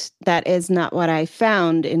 And that is not what I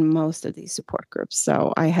found in most of these support groups.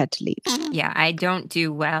 So I had to leave. Yeah, I don't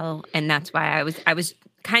do well. And that's why I was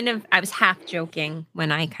half joking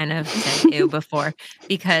when I kind of said ew before,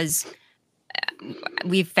 because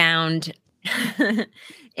we found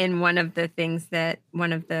in one of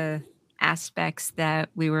the aspects that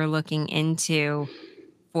we were looking into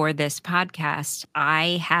for this podcast,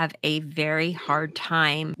 I have a very hard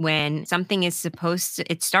time when something is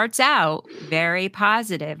it starts out very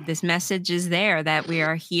positive. This message is there that we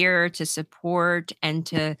are here to support and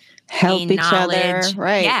to help gain each knowledge. other.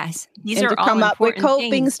 Right. Yes. These and are to all come up with important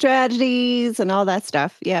coping things. strategies and all that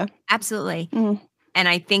stuff. Yeah. Absolutely. And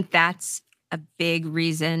I think that's a big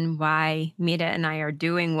reason why Mita and I are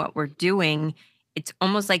doing what we're doing. It's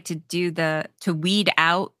almost like to weed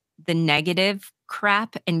out the negative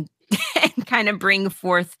crap and kind of bring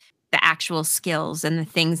forth the actual skills and the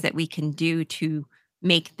things that we can do to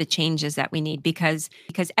make the changes that we need, because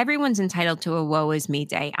everyone's entitled to a woe is me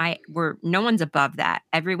day. No one's above that.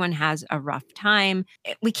 Everyone has a rough time.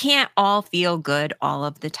 We can't all feel good all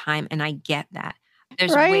of the time, and I get that.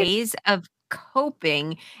 There's ways of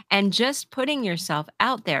coping and just putting yourself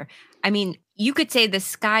out there. I mean, you could say the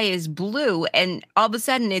sky is blue and all of a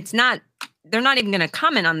sudden it's not. They're not even going to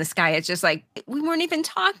comment on the sky. It's just like, we weren't even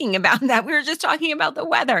talking about that. We were just talking about the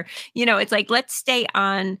weather. It's like, let's stay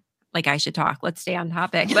on, like I should talk. Let's stay on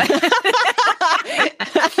topic.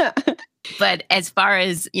 But as far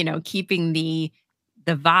as, keeping the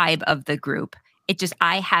vibe of the group,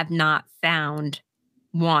 I have not found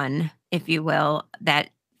one, if you will, that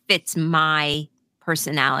fits my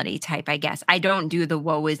personality type, I guess. I don't do the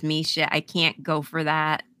woe is me shit. I can't go for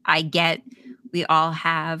that. I get we all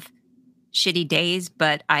have shitty days,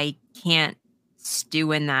 but I can't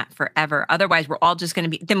stew in that forever. Otherwise, we're all just going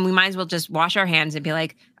to then we might as well just wash our hands and be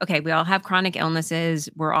like, okay, we all have chronic illnesses.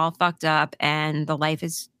 We're all fucked up and the life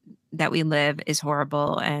that we live is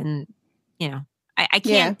horrible. And, I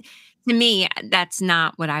can't, to me, that's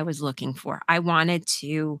not what I was looking for. I wanted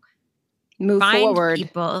to find forward.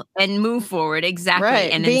 People and move forward. Exactly.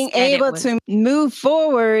 Right. And being able to move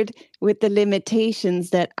forward with the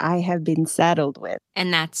limitations that I have been saddled with.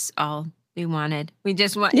 And that's all we wanted. We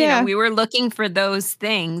just want, we were looking for those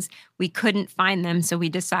things. We couldn't find them. So we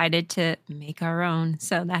decided to make our own.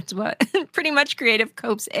 So that's what pretty much Creative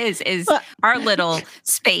Copes is our little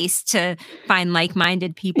space to find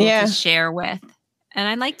like-minded people to share with. And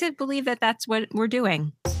I like to believe that that's what we're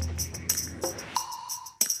doing.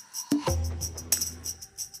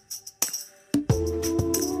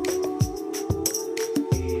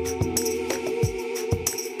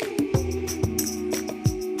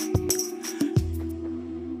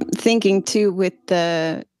 Thinking too with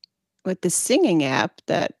the singing app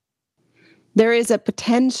that there is a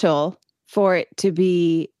potential for it to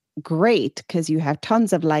be great because you have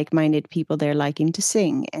tons of like-minded people there liking to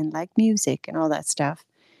sing and like music and all that stuff.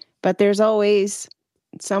 But there's always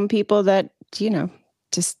some people that,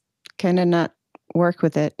 just kind of not work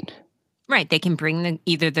with it. Right. They can bring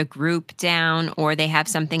either the group down, or they have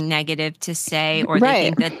something negative to say, or they Right.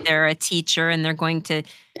 think that they're a teacher and they're going to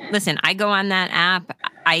listen. I go on that app.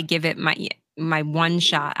 I give it my one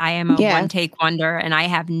shot. I am a one take wonder, and I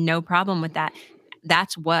have no problem with that.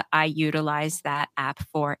 That's what I utilize that app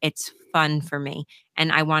for. It's fun for me,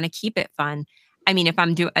 and I want to keep it fun. I mean, if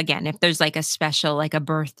there's like a special, like a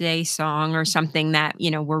birthday song or something that,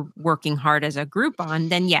 we're working hard as a group on,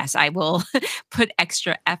 then yes, I will put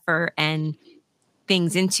extra effort and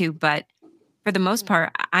things into. But for the most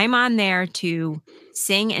part, I'm on there to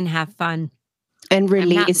sing and have fun. And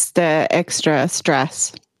release the extra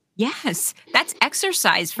stress. Yes, that's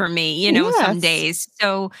exercise for me, some days.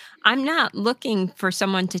 So I'm not looking for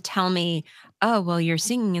someone to tell me, oh, well, you're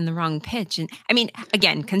singing in the wrong pitch. And I mean,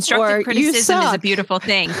 again, constructive criticism is a beautiful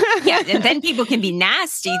thing. Yeah. And then people can be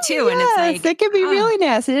nasty too. Yes, and it's like, they can be really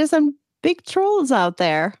nasty. There's some big trolls out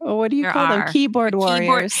there. Or what do you call them? Keyboard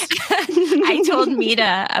warriors. I told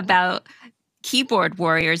Mita about keyboard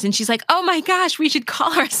warriors, and she's like, oh my gosh, we should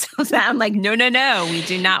call ourselves that. I'm like, no, we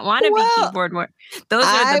do not want to be keyboard warriors. Those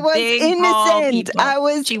are the big, tall people. I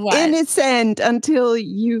was innocent until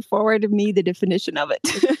you forwarded me the definition of it.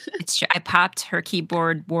 It's true. I popped her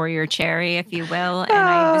keyboard warrior cherry, if you will. And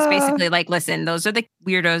I was basically like, listen, those are the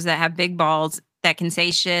weirdos that have big balls that can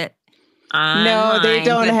say shit. No, they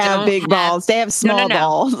don't have big balls. They have small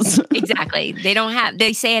balls. Exactly.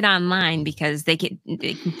 They say it online because they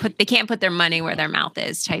can't put their money where their mouth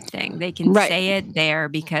is type thing. They can say it there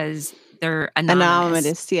because they're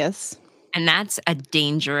anonymous. Yes. And that's a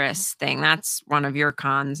dangerous thing. That's one of your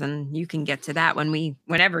cons, and you can get to that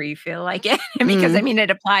whenever you feel like it, because it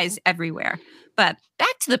applies everywhere. But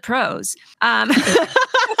back to the pros. There's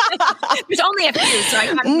only a few, so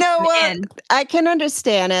I can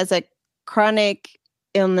understand as a chronic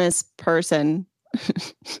illness person,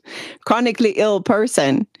 chronically ill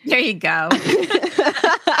person. There you go.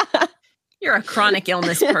 You're a chronic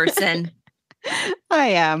illness person. I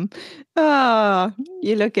am. Oh,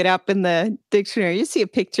 you look it up in the dictionary. You see a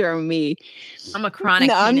picture of me. I'm a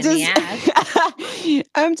chronic pain in the ass.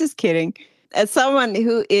 I'm just kidding. As someone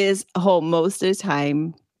who is home most of the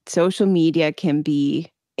time, social media can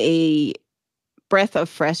be a breath of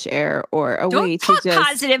fresh air or a way to just... Don't talk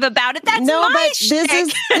positive about it. That's my shtick.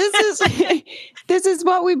 This is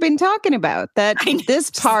what we've been talking about, that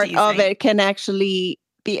this part of it can actually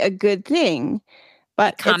be a good thing.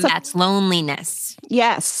 But it combats loneliness.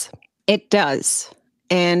 Yes, it does.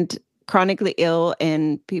 And chronically ill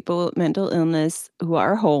and people with mental illness who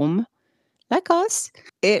are home, like us,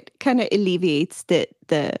 it kind of alleviates the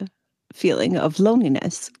feeling of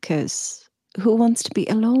loneliness, because who wants to be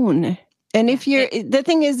alone? And if you're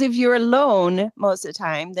alone most of the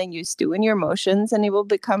time, then you stew in your emotions and it will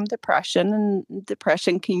become depression, and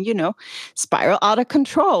depression can, spiral out of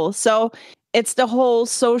control. So it's the whole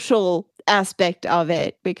social aspect of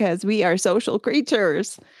it, because we are social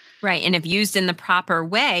creatures. Right. And if used in the proper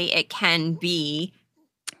way, it can be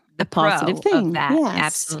the positive thing of that. Yes.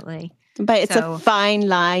 Absolutely. But it's a fine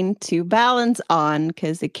line to balance on,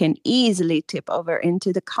 because it can easily tip over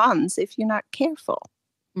into the cons if you're not careful.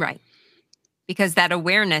 Right. Because that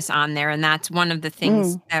awareness on there, and that's one of the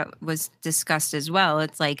things that was discussed as well.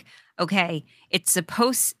 It's like, okay, it's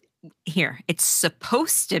supposed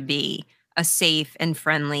to be a safe and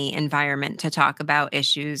friendly environment to talk about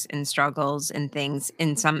issues and struggles and things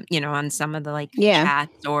in some, on some of the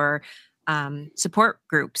chats or support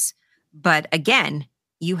groups. But again,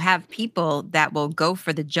 you have people that will go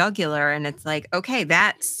for the jugular, and it's like, okay,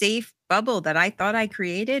 that safe bubble that I thought I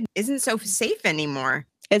created isn't so safe anymore.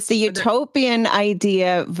 It's the utopian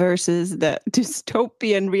idea versus the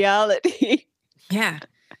dystopian reality. Yeah.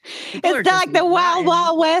 It's like the wild,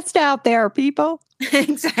 wild west out there, people.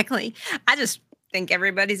 Exactly. I just think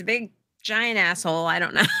everybody's a big, giant asshole. I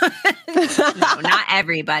don't know. No, not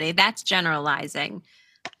everybody. That's generalizing.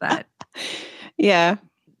 But yeah.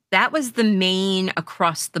 That was the main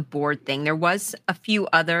across the board thing. There was a few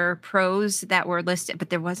other pros that were listed, but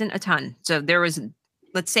there wasn't a ton. So there was,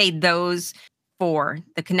 let's say, those four: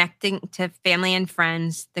 the connecting to family and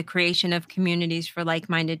friends, the creation of communities for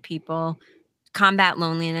like-minded people, combat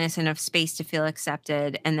loneliness and a space to feel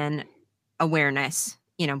accepted, and then awareness,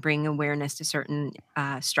 bring awareness to certain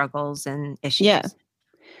struggles and issues. Yeah.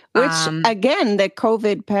 Which, again, the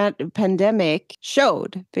COVID pandemic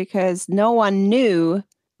showed, because no one knew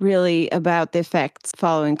really about the effects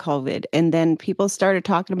following COVID. And then people started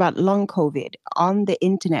talking about long COVID on the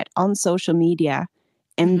internet, on social media.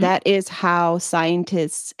 And that is how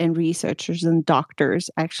scientists and researchers and doctors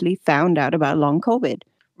actually found out about long COVID.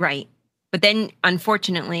 Right. But then,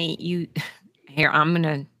 unfortunately,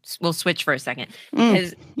 we'll switch for a second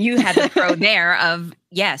because you had the pro there of,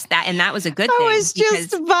 yes, that was a good thing. I was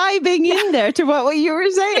just vibing in there to what you were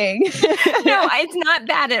saying. No, it's not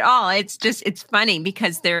bad at all. It's funny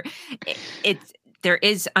because there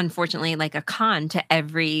is unfortunately like a con to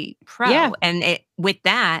every pro. Yeah. And with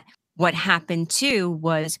that, what happened too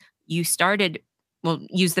was you started,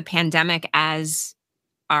 use the pandemic as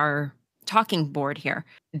our talking board here.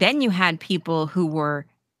 Then you had people who were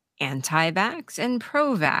anti-vax and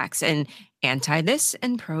pro-vax and anti-this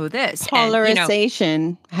and pro-this.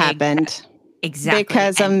 Polarization happened. Exactly.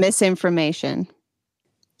 Because of misinformation.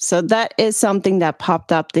 So that is something that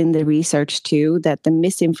popped up in the research too, that the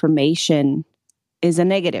misinformation is a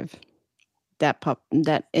negative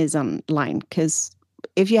that is online. Because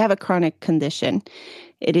if you have a chronic condition,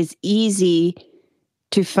 it is easy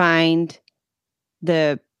to find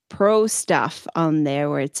the pro stuff on there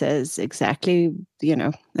where it says exactly,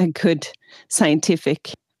 a good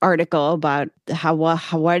scientific article about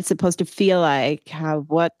what it's supposed to feel like,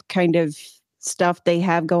 what kind of stuff they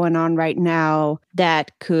have going on right now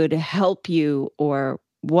that could help you or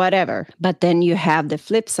whatever. But then you have the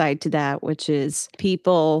flip side to that, which is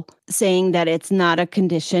people saying that it's not a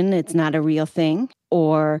condition, it's not a real thing,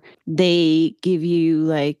 or they give you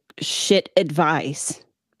like shit advice,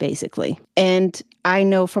 basically. And I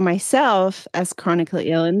know for myself, as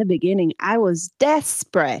chronically ill in the beginning, I was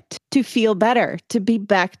desperate to feel better, to be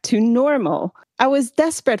back to normal. I was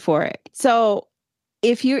desperate for it. So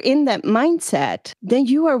if you're in that mindset, then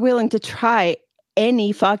you are willing to try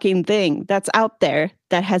any fucking thing that's out there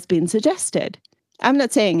that has been suggested. I'm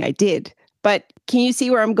not saying I did, but can you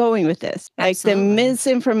see where I'm going with this? Absolutely. Like the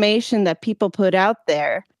misinformation that people put out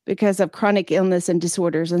there because of chronic illness and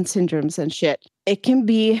disorders and syndromes and shit, it can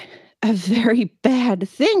be a very bad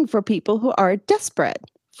thing for people who are desperate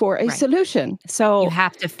for a solution. So you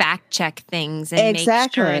have to fact check things and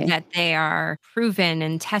make sure that they are proven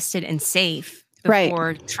and tested and safe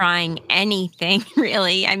before trying anything,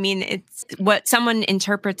 really. I mean, it's what someone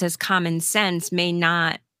interprets as common sense may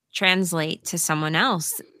not translate to someone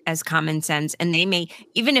else as common sense. And they may,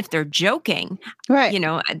 even if they're joking,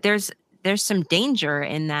 there's some danger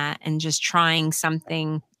in that and just trying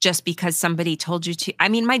something just because somebody told you to. I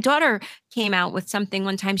mean, my daughter came out with something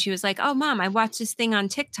one time. She was like, "Oh, Mom, I watched this thing on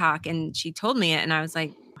TikTok," and she told me it. And I was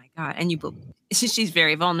like, "Oh my God." And she's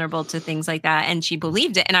very vulnerable to things like that. And she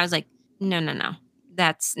believed it. And I was like, no.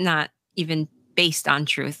 That's not even based on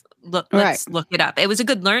truth. Let's look it up. It was a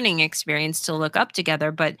good learning experience to look up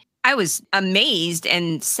together, but I was amazed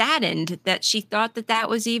and saddened that she thought that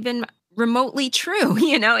was even remotely true.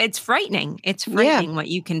 It's frightening. It's frightening what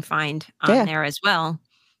you can find on there as well.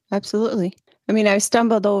 Absolutely. I mean, I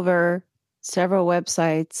stumbled over several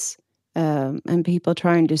websites and people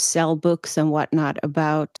trying to sell books and whatnot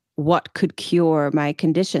about what could cure my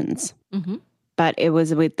conditions. Mm-hmm. But it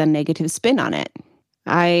was with a negative spin on it.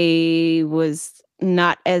 I was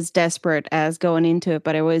not as desperate as going into it,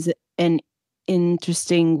 but it was an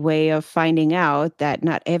interesting way of finding out that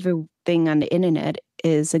not everything on the internet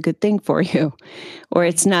is a good thing for you, or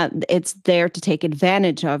it's not. It's there to take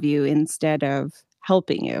advantage of you instead of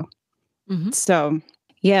helping you. Mm-hmm. So,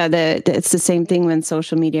 yeah, it's the same thing when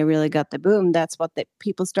social media really got the boom. That's what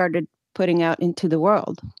people started putting out into the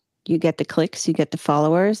world. You get the clicks, you get the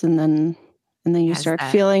followers, and then you start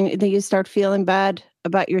feeling bad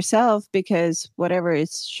about yourself because whatever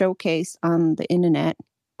is showcased on the internet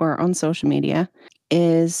or on social media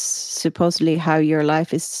is supposedly how your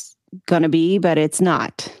life is going to be, but it's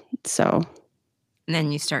not. So. And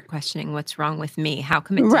then you start questioning what's wrong with me. How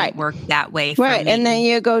come it didn't work that way for me? And then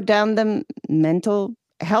you go down the mental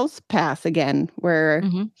health path again, where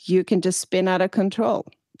you can just spin out of control.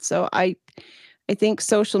 So I think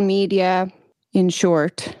social media, in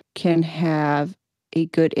short, can have a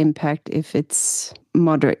good impact if it's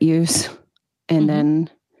moderate use. And then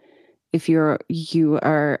if you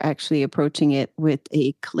are actually approaching it with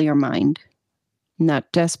a clear mind, not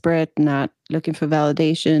desperate, not looking for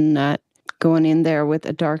validation, not going in there with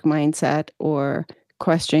a dark mindset or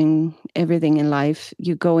questioning everything in life.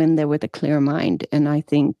 You go in there with a clear mind. And I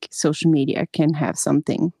think social media can have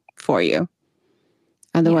something for you.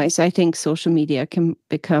 Otherwise, I think social media can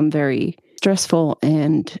become very stressful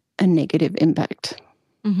and a negative impact.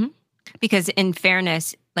 Mm-hmm. Because in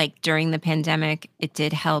fairness, like during the pandemic, it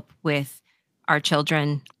did help with our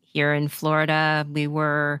children here in Florida. We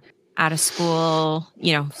were out of school,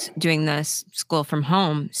 doing the school from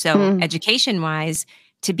home. So education-wise,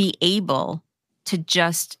 to be able to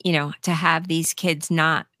just, to have these kids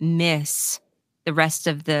not miss the rest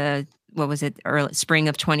of the what was it, early spring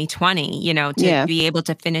of 2020, to be able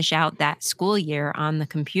to finish out that school year on the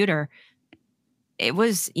computer. It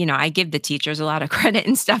was, I give the teachers a lot of credit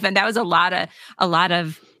and stuff. And that was a lot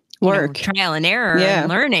of work, trial and error and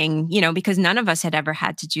learning, because none of us had ever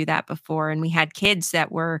had to do that before. And we had kids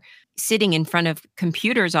that were sitting in front of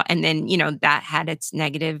computers, and then, that had its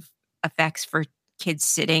negative effects for kids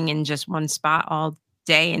sitting in just one spot all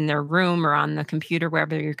day in their room or on the computer,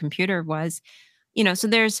 wherever your computer was,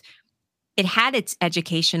 so it had its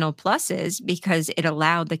educational pluses because it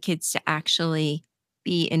allowed the kids to actually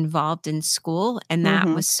be involved in school. And that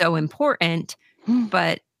was so important.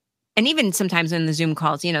 And even sometimes in the Zoom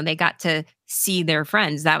calls, they got to see their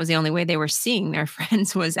friends. That was the only way they were seeing their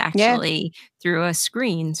friends, was actually through a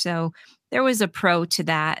screen. So there was a pro to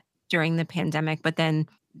that during the pandemic. But then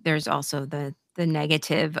there's also the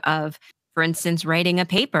negative of, for instance, writing a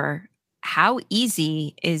paper. How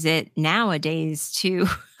easy is it nowadays to,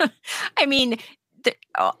 I mean,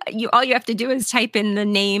 all you have to do is type in the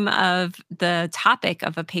name of the topic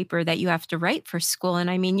of a paper that you have to write for school. And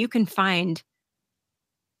I mean, you can find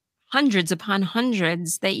hundreds upon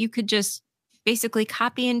hundreds that you could just basically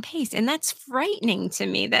copy and paste. And that's frightening to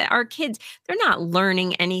me that our kids, they're not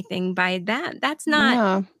learning anything by that. That's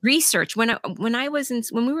not research. When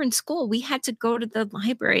we were in school, we had to go to the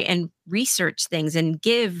library and research things and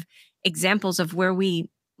give examples of where we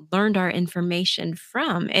learned our information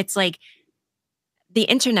from. It's like the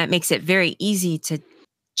internet makes it very easy to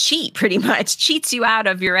cheat, pretty much cheats you out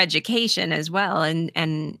of your education as well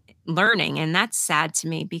and learning. And that's sad to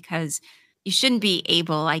me, because you shouldn't be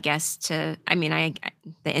able, I guess, the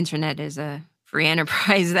internet is a free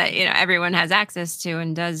enterprise that, everyone has access to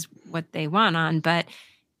and does what they want on. But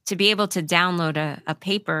to be able to download a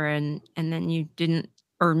paper and then you didn't,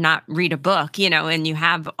 or not read a book, and you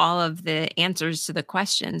have all of the answers to the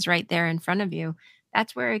questions right there in front of you,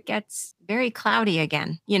 that's where it gets very cloudy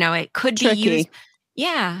again. It could be used.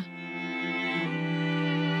 Yeah.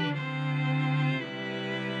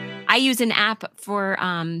 I use an app for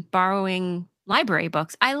borrowing library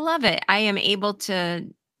books. I love it. I am able to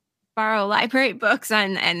borrow library books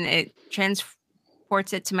and it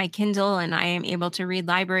transports it to my Kindle, and I am able to read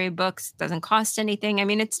library books. It doesn't cost anything. I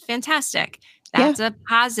mean, it's fantastic. That's a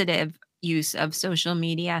positive use of social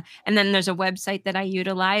media. And then there's a website that I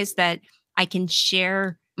utilize that I can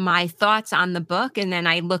share my thoughts on the book. And then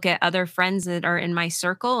I look at other friends that are in my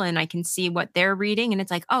circle and I can see what they're reading. And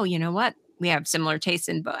it's like, oh, you know what? We have similar tastes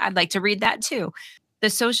in books. I'd like to read that too. The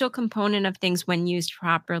social component of things, when used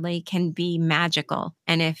properly, can be magical.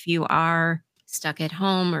 And if you are stuck at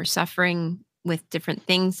home or suffering with different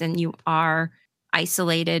things and you are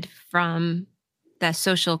isolated from the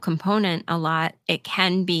social component a lot, it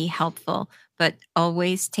can be helpful, but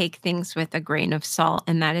always take things with a grain of salt.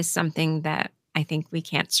 And that is something that I think we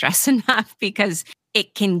can't stress enough, because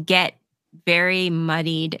it can get very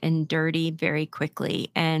muddied and dirty very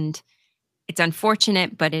quickly. And it's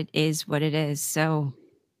unfortunate, but it is what it is. So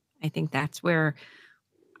I think that's where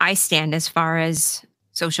I stand as far as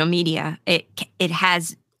social media. It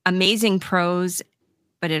has amazing pros,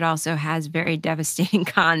 but it also has very devastating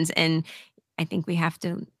cons. And I think we have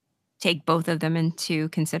to take both of them into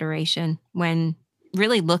consideration when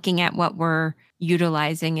really looking at what we're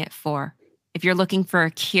utilizing it for. If you're looking for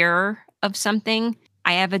a cure of something,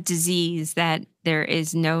 I have a disease that there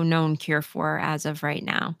is no known cure for as of right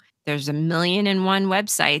now. There's 1,000,001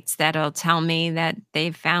 websites that'll tell me that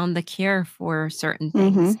they've found the cure for certain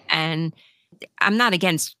things. And I'm not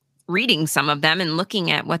against reading some of them and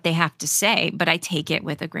looking at what they have to say, but I take it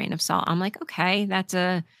with a grain of salt. I'm like, okay, that's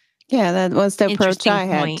that was the approach I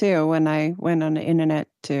had point. too when I went on the internet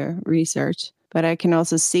to research. But I can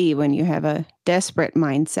also see when you have a desperate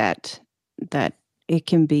mindset that it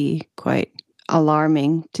can be quite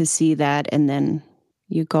alarming to see that, and then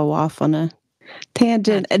you go off on a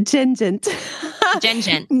tangent.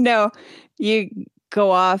 No, you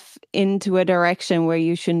go off into a direction where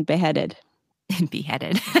you shouldn't be headed.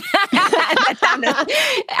 Beheaded.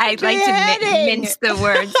 I'd like to mince the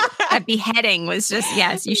words. A beheading was just,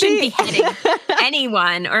 yes, you shouldn't be heading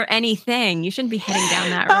anyone or anything. You shouldn't be heading down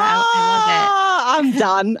that route. I love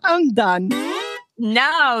it. I'm done.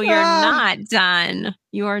 No, you're not done.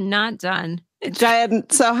 You are not done. Jen,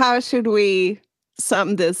 so how should we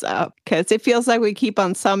sum this up? Because it feels like we keep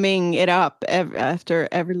on summing it up after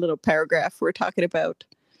every little paragraph we're talking about.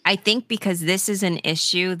 I think because this is an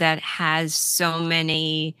issue that has so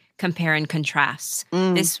many compare and contrasts.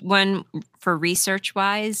 This one, for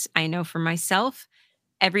research-wise, I know for myself,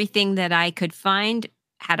 everything that I could find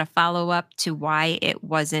had a follow-up to why it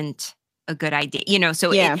wasn't a good idea. You know,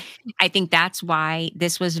 so I think that's why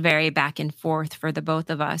this was very back and forth for the both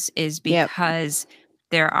of us, is because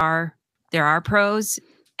there are pros,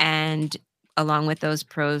 and along with those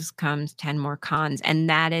pros comes 10 more cons. And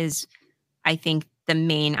that is, I think, the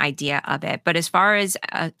main idea of it. But as far as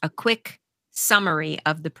a quick summary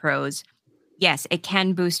of the pros, yes, it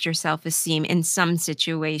can boost your self-esteem in some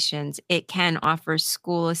situations. It can offer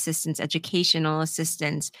school assistance, educational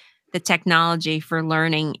assistance. The technology for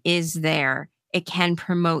learning is there. It can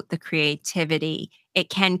promote the creativity. It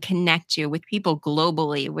can connect you with people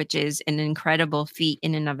globally, which is an incredible feat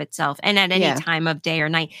in and of itself, and at any time of day or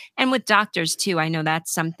night. And with doctors too, I know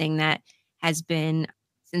that's something that has been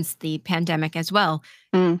since the pandemic as well.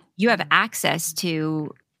 You have access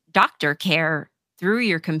to doctor care through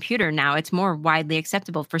your computer now. It's more widely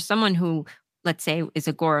acceptable for someone who, let's say, is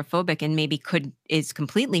agoraphobic and maybe is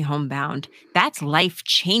completely homebound. That's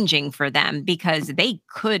life-changing for them because they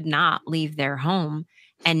could not leave their home.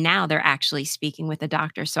 And now they're actually speaking with a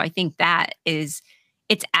doctor. So I think it's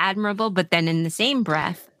admirable. But then in the same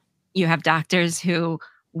breath, you have doctors who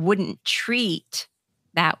wouldn't treat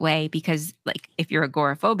that way because, like, if you're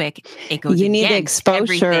agoraphobic, it goes you need against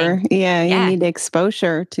exposure. everything. You need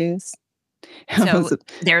exposure to. So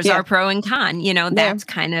there's our pro and con, you know, that's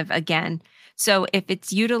kind of, again, so if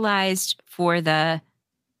it's utilized for the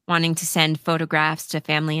wanting to send photographs to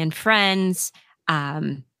family and friends,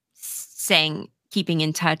 keeping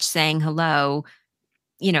in touch, saying hello,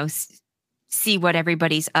 you know, see what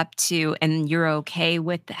everybody's up to, and you're okay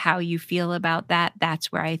with how you feel about that,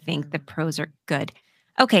 that's where I think the pros are good.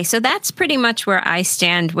 Okay, so that's pretty much where I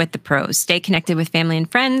stand with the pros. Stay connected with family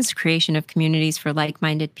and friends, creation of communities for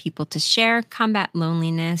like-minded people to share, combat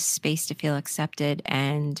loneliness, space to feel accepted,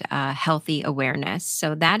 and healthy awareness.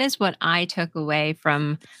 So that is what I took away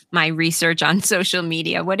from my research on social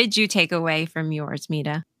media. What did you take away from yours,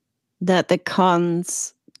 Mita? That the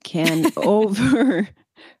cons can overpower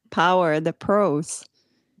the pros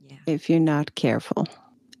if you're not careful.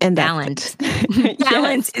 And balance.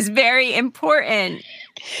 Balance is very important.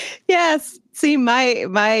 Yes. See,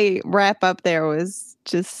 my wrap up there was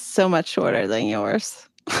just so much shorter than yours.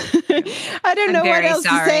 I don't know what else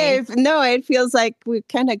to say. It feels like we've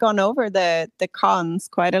kind of gone over the cons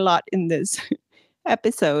quite a lot in this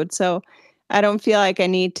episode. So I don't feel like I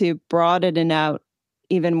need to broaden it out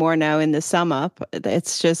even more now in the sum up.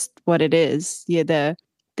 It's just what it is.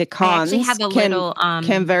 The cons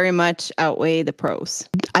can very much outweigh the pros.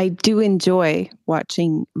 I do enjoy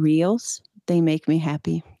watching reels. They make me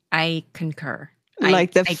happy. I concur.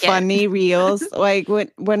 Like the funny reels. Like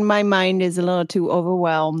when my mind is a little too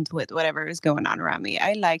overwhelmed with whatever is going on around me,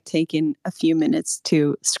 I like taking a few minutes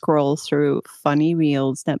to scroll through funny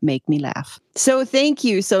reels that make me laugh. So thank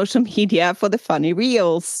you, social media, for the funny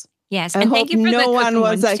reels. Yes, and thank you for the cooking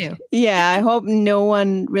ones too. Yeah, I hope no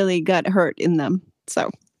one really got hurt in them. So.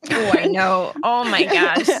 Oh, I know. Oh my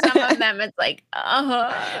gosh. Some of them, it's like,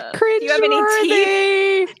 cringe. Do you have any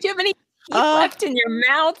teeth? Do you have any teeth left in your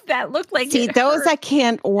mouth that look like See, those I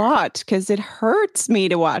can't watch because it hurts me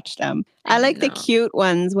to watch them. I like the cute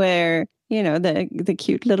ones where, you know, the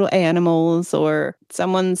cute little animals or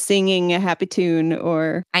someone singing a happy tune,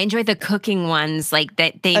 or I enjoy the cooking ones, like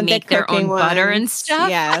that they make their own butter and stuff.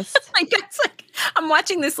 Yes. Like that's like I'm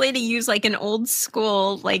watching this lady use like an old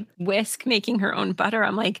school like whisk making her own butter.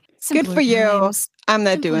 I'm like, good for you. I'm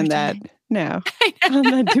not doing that. No, I'm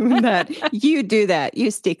not doing that. You do that. You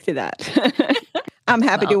stick to that. I'm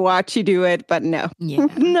happy to watch you do it, but no,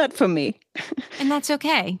 not for me. And that's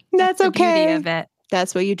okay. That's okay. The beauty of it.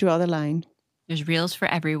 That's where you draw the line. There's reels for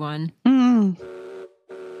everyone.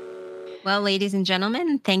 Well, ladies and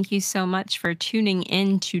gentlemen, thank you so much for tuning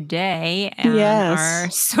in today on our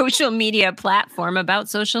social media platform about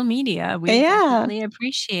social media. We definitely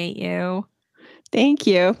appreciate you. Thank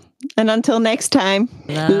you. And until next time,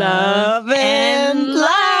 love and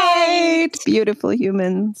light. Beautiful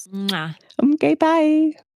humans. Mwah. Okay,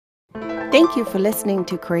 bye. Thank you for listening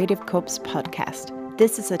to Creative Copes podcast.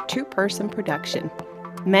 This is a two-person production.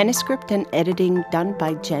 Manuscript and editing done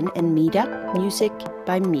by Jen and Mita. Music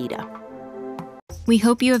by Mita. We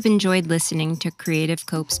hope you have enjoyed listening to Creative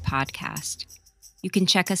Copes podcast. You can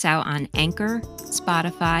check us out on Anchor,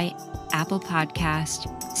 Spotify, Apple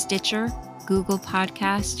Podcast, Stitcher, Google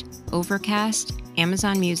Podcast, Overcast,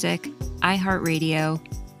 Amazon Music, iHeartRadio,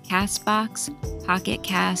 CastBox, Pocket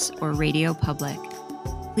Cast, or Radio Public.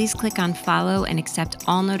 Please click on follow and accept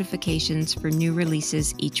all notifications for new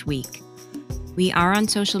releases each week. We are on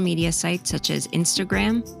social media sites such as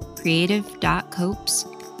Instagram, creative.copes,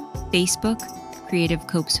 Facebook, Creative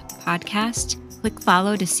Copes Podcast. Click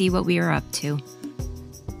follow to see what we are up to.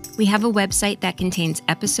 We have a website that contains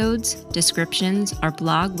episodes, descriptions, our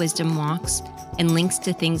blog Wisdom Walks, and links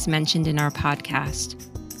to things mentioned in our podcast.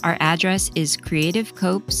 Our address is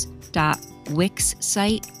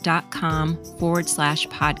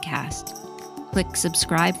creativecopes.wixsite.com/podcast. Click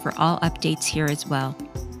subscribe for all updates here as well.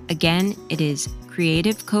 Again, it is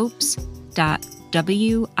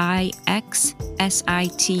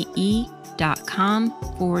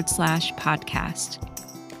creativecopes.wixsite.com/podcast.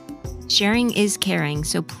 Sharing is caring,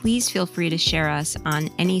 so please feel free to share us on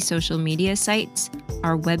any social media sites,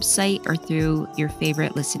 our website, or through your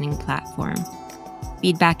favorite listening platform.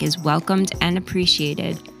 Feedback is welcomed and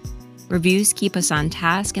appreciated. Reviews keep us on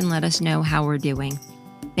task and let us know how we're doing.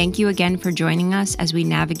 Thank you again for joining us as we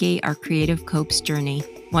navigate our Creative Copes journey,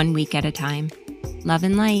 one week at a time. Love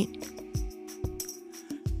and light.